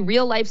see so many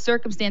real life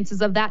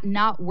circumstances of that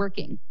not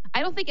working.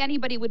 I don't think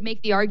anybody would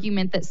make the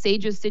argument that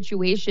Sage's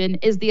situation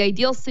is the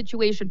ideal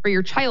situation for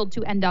your child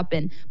to end up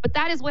in. But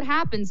that is what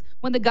happens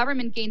when the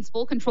government gains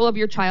full control of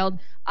your child,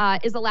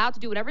 is allowed to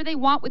do whatever they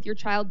want with your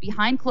child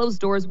behind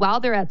closed doors while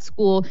they're at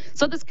school.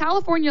 So this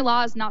California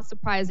law is not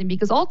surprising,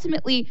 because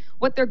ultimately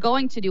what they're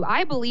going to do,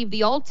 I believe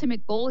the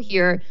ultimate goal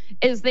here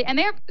is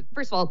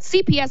first of all,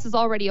 CPS is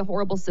already a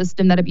horrible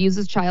system that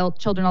abuses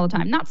children all the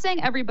time. Not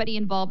saying everybody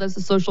involved as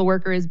a social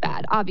worker is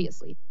bad,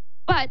 obviously.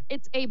 But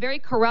it's a very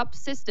corrupt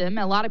system.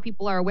 A lot of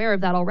people are aware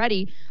of that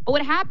already. But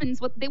what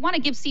happens, they want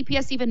to give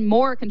CPS even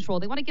more control.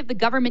 They want to give the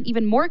government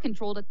even more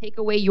control to take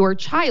away your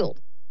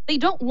child. They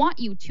don't want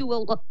you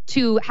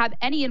to have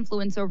any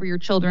influence over your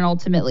children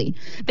ultimately.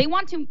 They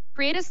want to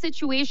create a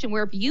situation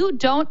where if you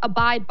don't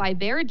abide by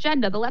their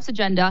agenda, the left's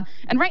agenda,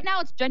 and right now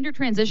it's gender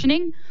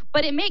transitioning,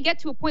 but it may get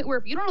to a point where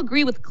if you don't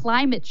agree with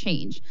climate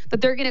change,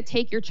 that they're going to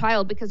take your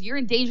child because you're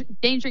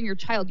endangering your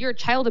child. You're a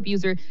child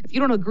abuser if you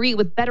don't agree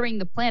with bettering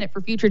the planet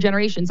for future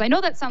generations. I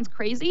know that sounds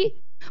crazy,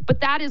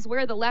 but that is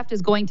where the left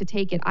is going to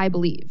take it, I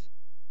believe.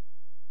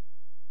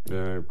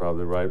 Yeah, you're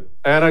probably right.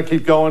 Anna,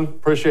 keep going.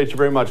 Appreciate you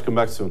very much. Come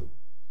back soon.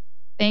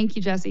 Thank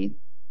you, Jesse.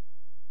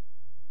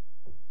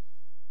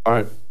 All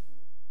right.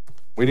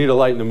 We need to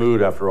lighten the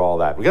mood after all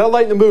that. We got to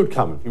lighten the mood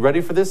coming. You ready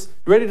for this?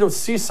 You ready to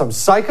see some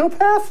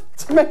psychopath?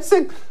 It's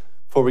amazing.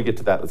 Before we get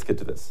to that, let's get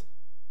to this.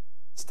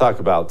 Let's talk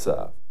about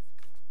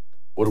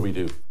what do we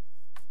do?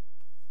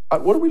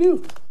 What do we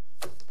do?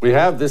 We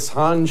have this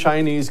Han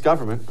Chinese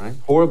government, right?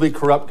 Horribly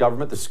corrupt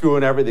government. They're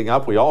screwing everything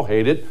up. We all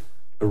hate it.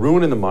 They're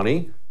ruining the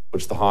money,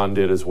 which the Han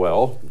did as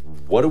well.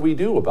 What do we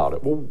do about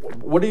it? Well,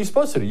 what are you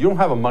supposed to do? You don't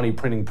have a money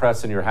printing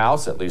press in your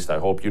house. At least I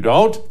hope you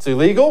don't. It's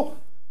illegal.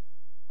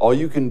 All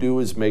you can do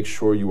is make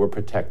sure you are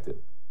protected.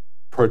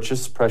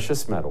 Purchase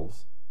precious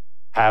metals.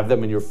 Have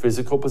them in your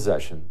physical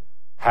possession.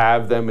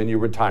 Have them in your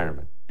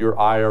retirement, your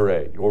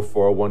IRA, your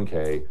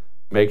 401k.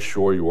 Make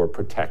sure you are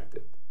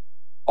protected.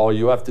 All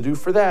you have to do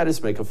for that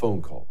is make a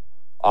phone call.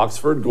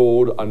 Oxford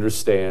Gold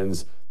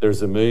understands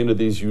there's a million of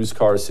these used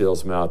car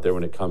salesmen out there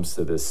when it comes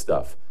to this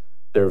stuff.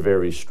 They're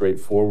very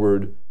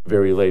straightforward,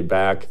 very laid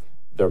back.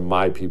 They're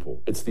my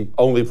people. It's the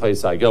only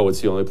place I go.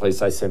 It's the only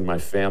place I send my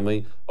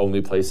family,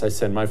 only place I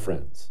send my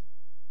friends.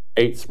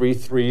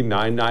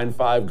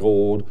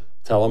 833-995-GOLD.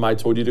 Tell them I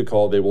told you to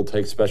call. They will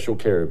take special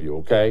care of you,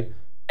 okay?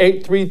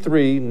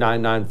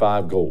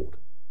 833-995-GOLD.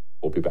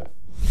 We'll be back.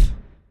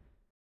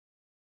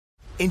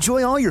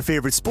 Enjoy all your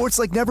favorite sports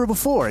like never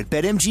before at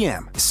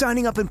BetMGM.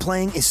 Signing up and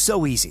playing is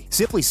so easy.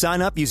 Simply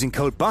sign up using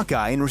code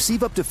Buckeye and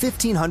receive up to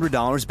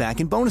 $1,500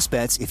 back in bonus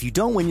bets if you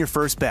don't win your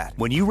first bet.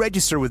 When you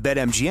register with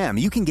BetMGM,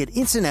 you can get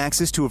instant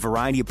access to a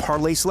variety of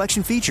parlay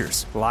selection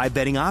features, live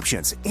betting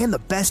options, and the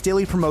best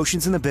daily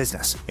promotions in the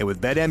business. And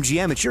with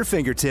BetMGM at your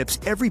fingertips,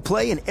 every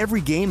play and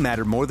every game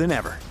matter more than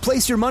ever.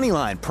 Place your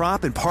moneyline,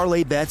 prop, and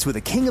parlay bets with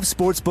the king of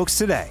sportsbooks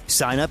today.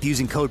 Sign up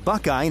using code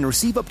Buckeye and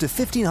receive up to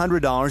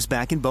 $1,500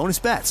 back in bonus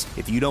bets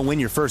if you don't win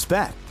your first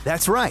bet.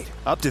 That's right,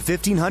 up to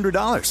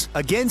 $1,500.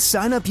 Again,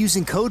 sign up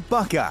using code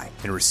Buckeye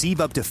and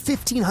receive up to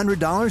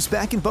 $1,500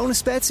 back in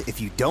bonus bets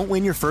if you don't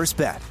win your first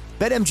bet.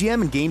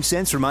 BetMGM and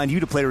GameSense remind you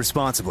to play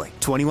responsibly.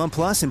 21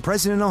 plus and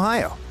present in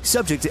Ohio.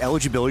 Subject to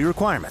eligibility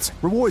requirements.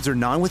 Rewards are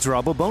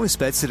non-withdrawable bonus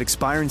bets that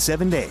expire in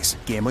 7 days.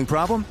 Gambling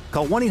problem?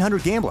 Call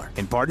 1-800-GAMBLER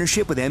in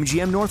partnership with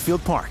MGM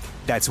Northfield Park.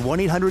 That's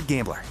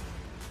 1-800-GAMBLER.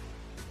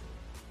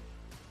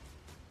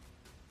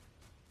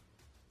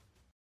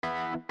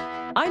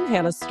 I'm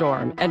Hannah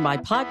Storm, and my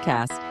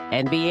podcast,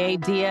 NBA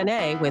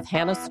DNA with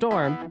Hannah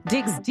Storm,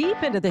 digs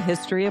deep into the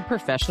history of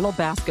professional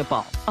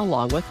basketball,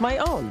 along with my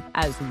own,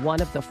 as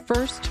one of the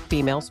first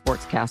female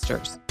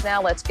sportscasters.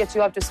 Now let's get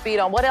you up to speed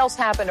on what else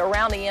happened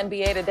around the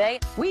NBA today.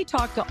 We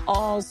talked to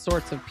all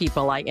sorts of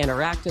people I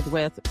interacted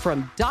with,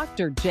 from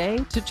Dr.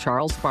 J to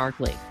Charles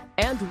Barkley,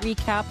 and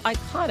recap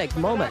iconic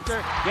moments.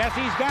 Yes,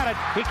 he's got it.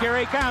 Here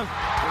he comes.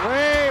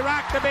 Way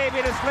rock the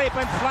baby to sleep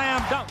and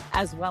slam dunk.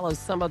 As well as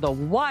some of the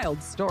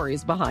wild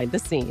stories behind the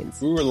scenes.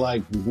 We were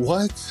like,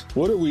 what?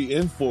 What are we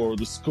in for?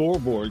 The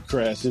scoreboard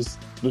crashes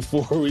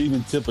before we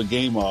even tip a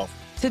game off.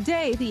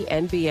 Today, the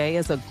NBA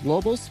is a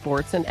global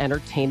sports and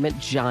entertainment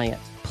giant.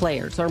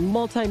 Players are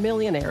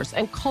multimillionaires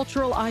and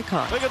cultural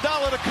icons.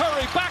 Iguodala to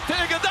Curry, back to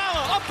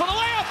Iguodala, up for the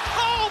layup.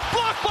 Oh,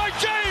 blocked by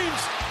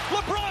James.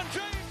 LeBron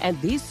James. And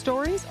these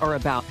stories are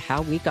about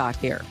how we got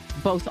here,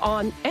 both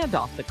on and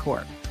off the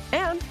court.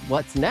 And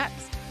what's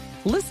next?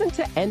 Listen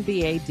to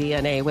NBA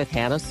DNA with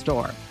Hannah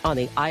Storm on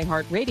the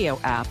iHeartRadio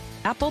app,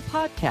 Apple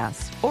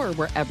Podcasts, or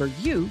wherever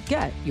you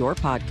get your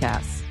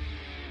podcasts.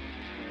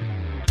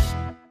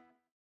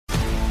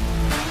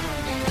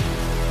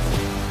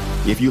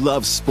 If you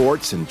love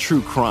sports and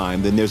true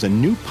crime, then there's a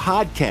new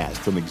podcast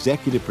from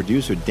executive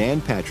producer Dan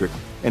Patrick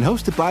and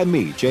hosted by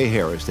me, Jay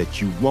Harris,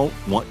 that you won't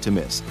want to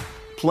miss.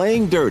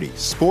 Playing Dirty: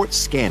 Sports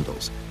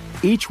Scandals.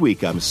 Each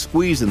week, I'm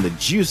squeezing the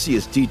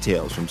juiciest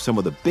details from some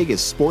of the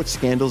biggest sports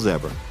scandals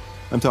ever.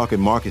 I'm talking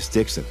Marcus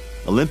Dixon,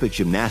 Olympic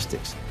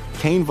gymnastics,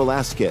 Cain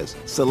Velasquez,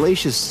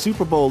 salacious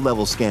Super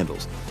Bowl-level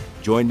scandals.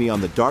 Join me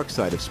on the dark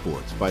side of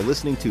sports by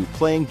listening to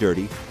Playing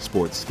Dirty: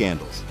 Sports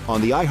Scandals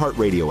on the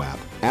iHeartRadio app,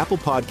 Apple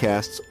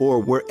Podcasts, or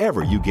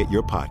wherever you get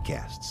your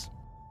podcasts.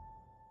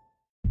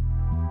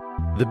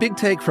 The Big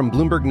Take from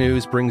Bloomberg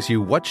News brings you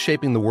what's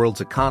shaping the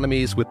world's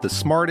economies with the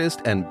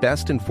smartest and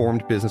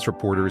best-informed business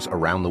reporters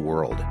around the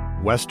world.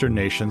 Western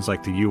nations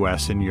like the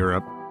U.S. and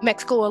Europe.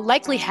 Mexico will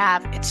likely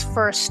have its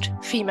first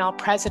female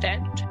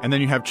president. And then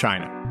you have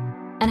China.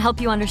 And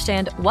help you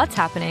understand what's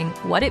happening,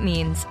 what it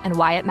means, and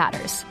why it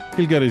matters.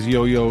 He'll get his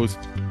yo-yos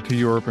to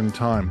Europe in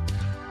time.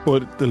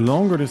 But the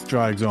longer this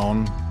drags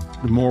on,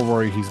 the more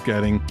worry he's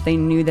getting. They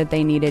knew that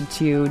they needed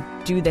to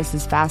do this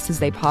as fast as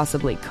they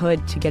possibly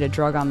could to get a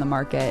drug on the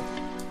market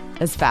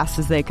as fast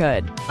as they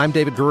could. I'm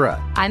David Gura.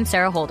 I'm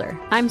Sarah Holder.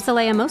 I'm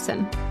Saleha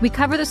Mohsen. We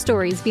cover the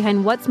stories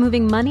behind what's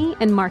moving money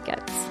and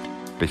markets.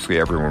 Basically,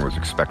 everyone was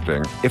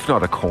expecting, if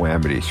not a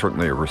calamity,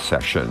 certainly a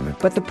recession.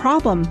 But the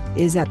problem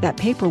is that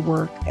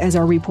paperwork, as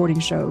our reporting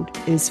showed,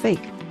 is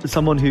fake. As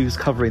someone who's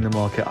covering the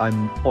market,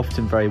 I'm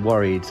often very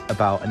worried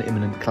about an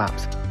imminent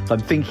collapse. So I'm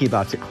thinking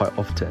about it quite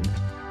often.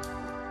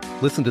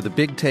 Listen to The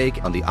Big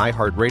Take on the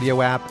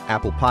iHeartRadio app,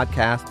 Apple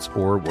Podcasts,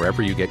 or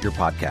wherever you get your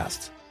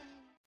podcasts.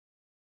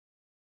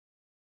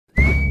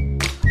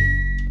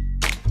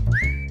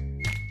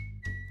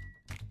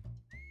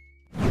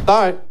 All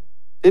right.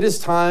 It is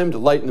time to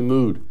lighten the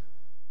mood. Did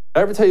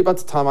I ever tell you about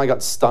the time I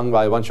got stung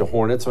by a bunch of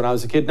hornets when I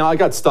was a kid? No, I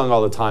got stung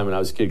all the time when I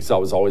was a kid because I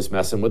was always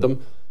messing with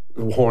them,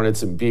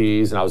 hornets and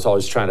bees, and I was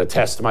always trying to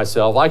test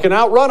myself. I can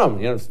outrun them,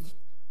 you know.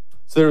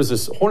 So there was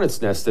this hornet's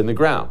nest in the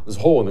ground. There's a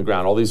hole in the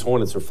ground. All these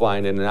hornets were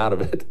flying in and out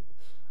of it.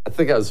 I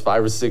think I was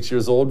 5 or 6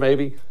 years old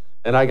maybe,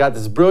 and I got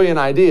this brilliant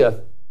idea.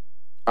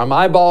 I'm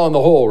eyeballing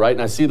the hole, right,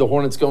 and I see the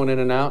hornets going in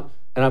and out,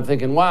 and I'm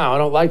thinking, wow, I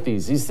don't like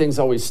these. These things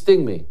always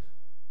sting me.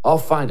 I'll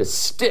find a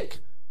stick.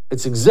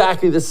 It's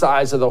exactly the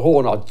size of the hole,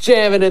 and I'll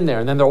jam it in there,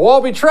 and then they'll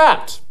all be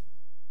trapped.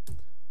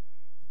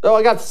 So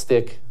I got the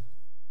stick.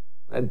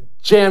 I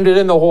jammed it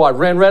in the hole. I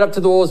ran right up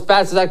to the hole as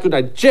fast as I could, and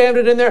I jammed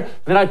it in there, and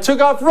then I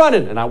took off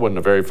running. And I wasn't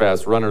a very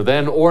fast runner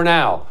then or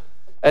now.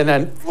 And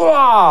then,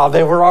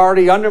 they were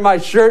already under my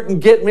shirt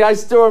and getting me. I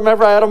still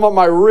remember I had them on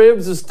my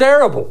ribs. It was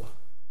terrible.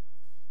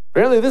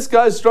 Apparently this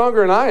guy's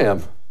stronger than I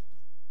am.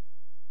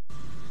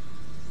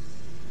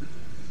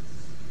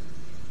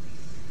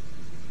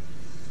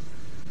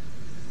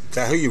 Is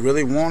that who you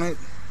really wanted?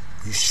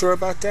 You sure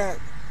about that?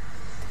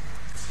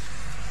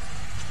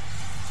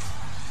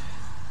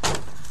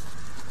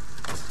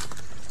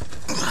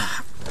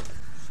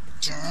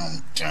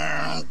 Dun,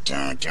 dun,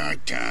 dun, dun,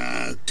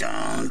 dun,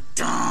 dun,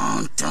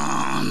 dun,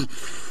 dun,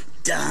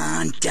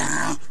 dun,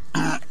 dun.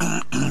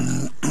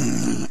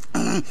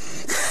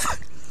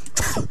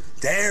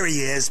 There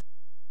he is.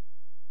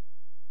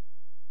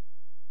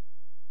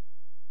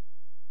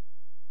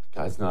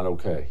 Guy's not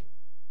okay.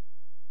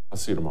 I'll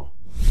see you tomorrow.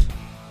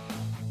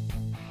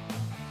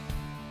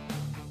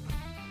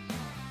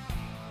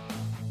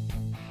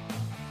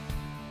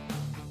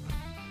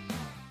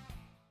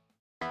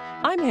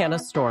 I'm Hannah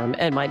Storm,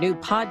 and my new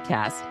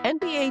podcast,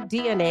 NBA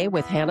DNA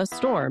with Hannah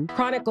Storm,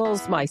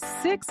 chronicles my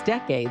 6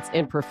 decades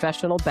in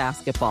professional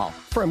basketball.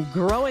 From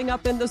growing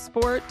up in the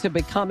sport to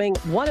becoming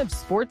one of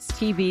sports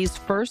TV's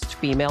first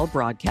female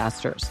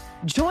broadcasters.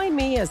 Join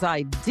me as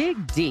I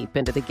dig deep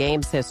into the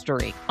game's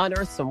history,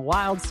 unearth some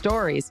wild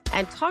stories,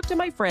 and talk to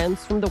my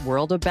friends from the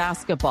world of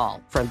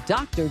basketball, from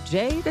Dr.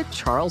 J to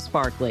Charles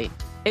Barkley.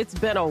 It's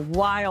been a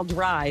wild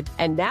ride,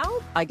 and now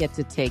I get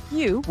to take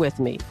you with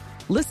me.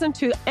 Listen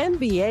to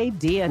NBA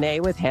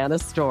DNA with Hannah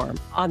Storm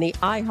on the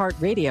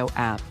iHeartRadio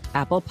app,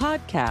 Apple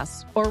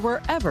Podcasts, or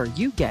wherever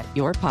you get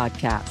your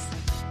podcasts.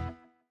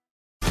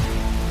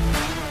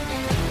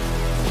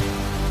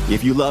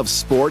 If you love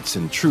sports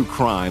and true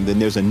crime, then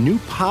there's a new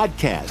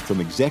podcast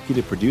from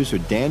executive producer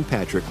Dan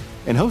Patrick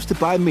and hosted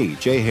by me,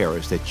 Jay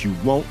Harris, that you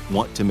won't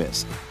want to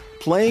miss.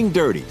 Playing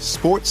Dirty: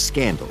 Sports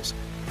Scandals.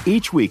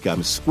 Each week,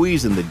 I'm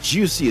squeezing the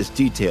juiciest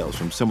details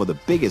from some of the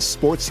biggest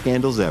sports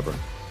scandals ever.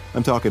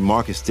 I'm talking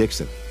Marcus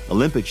Dixon,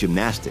 Olympic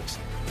gymnastics,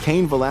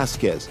 Cain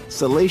Velasquez,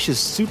 salacious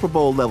Super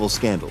Bowl-level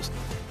scandals.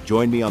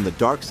 Join me on the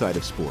dark side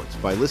of sports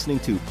by listening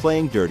to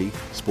Playing Dirty: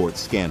 Sports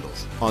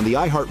Scandals on the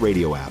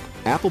iHeartRadio app,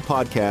 Apple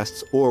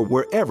Podcasts, or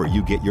wherever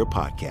you get your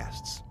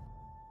podcasts.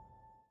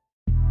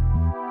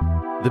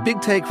 The Big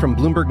Take from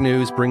Bloomberg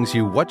News brings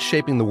you what's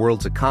shaping the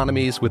world's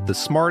economies with the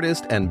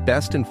smartest and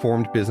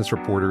best-informed business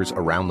reporters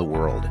around the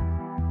world.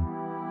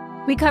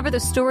 We cover the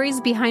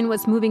stories behind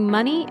what's moving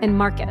money and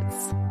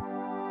markets.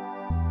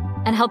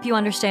 And help you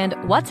understand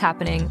what's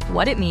happening,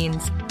 what it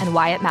means, and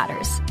why it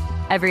matters.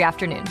 Every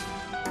afternoon.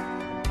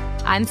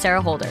 I'm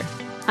Sarah Holder.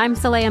 I'm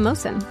Saleha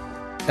Mohsen.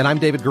 And I'm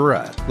David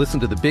Gura. Listen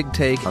to The Big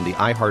Take on the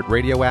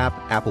iHeartRadio app,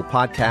 Apple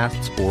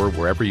Podcasts, or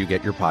wherever you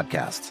get your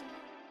podcasts.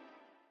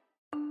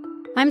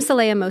 I'm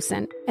Saleha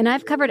Mohsen, and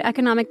I've covered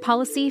economic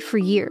policy for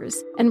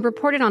years and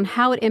reported on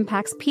how it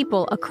impacts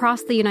people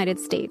across the United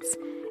States.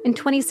 In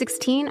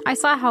 2016, I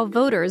saw how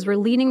voters were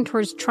leaning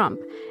towards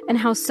Trump and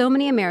how so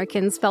many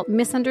Americans felt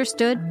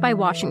misunderstood by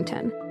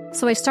Washington.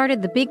 So I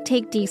started The Big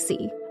Take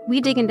DC, we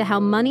dig into how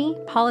money,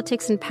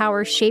 politics, and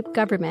power shape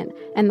government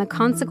and the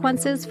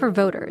consequences for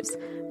voters.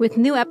 With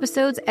new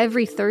episodes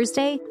every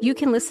Thursday, you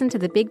can listen to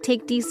The Big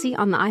Take DC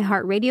on the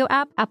iHeartRadio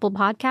app, Apple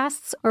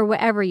Podcasts, or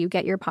wherever you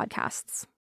get your podcasts.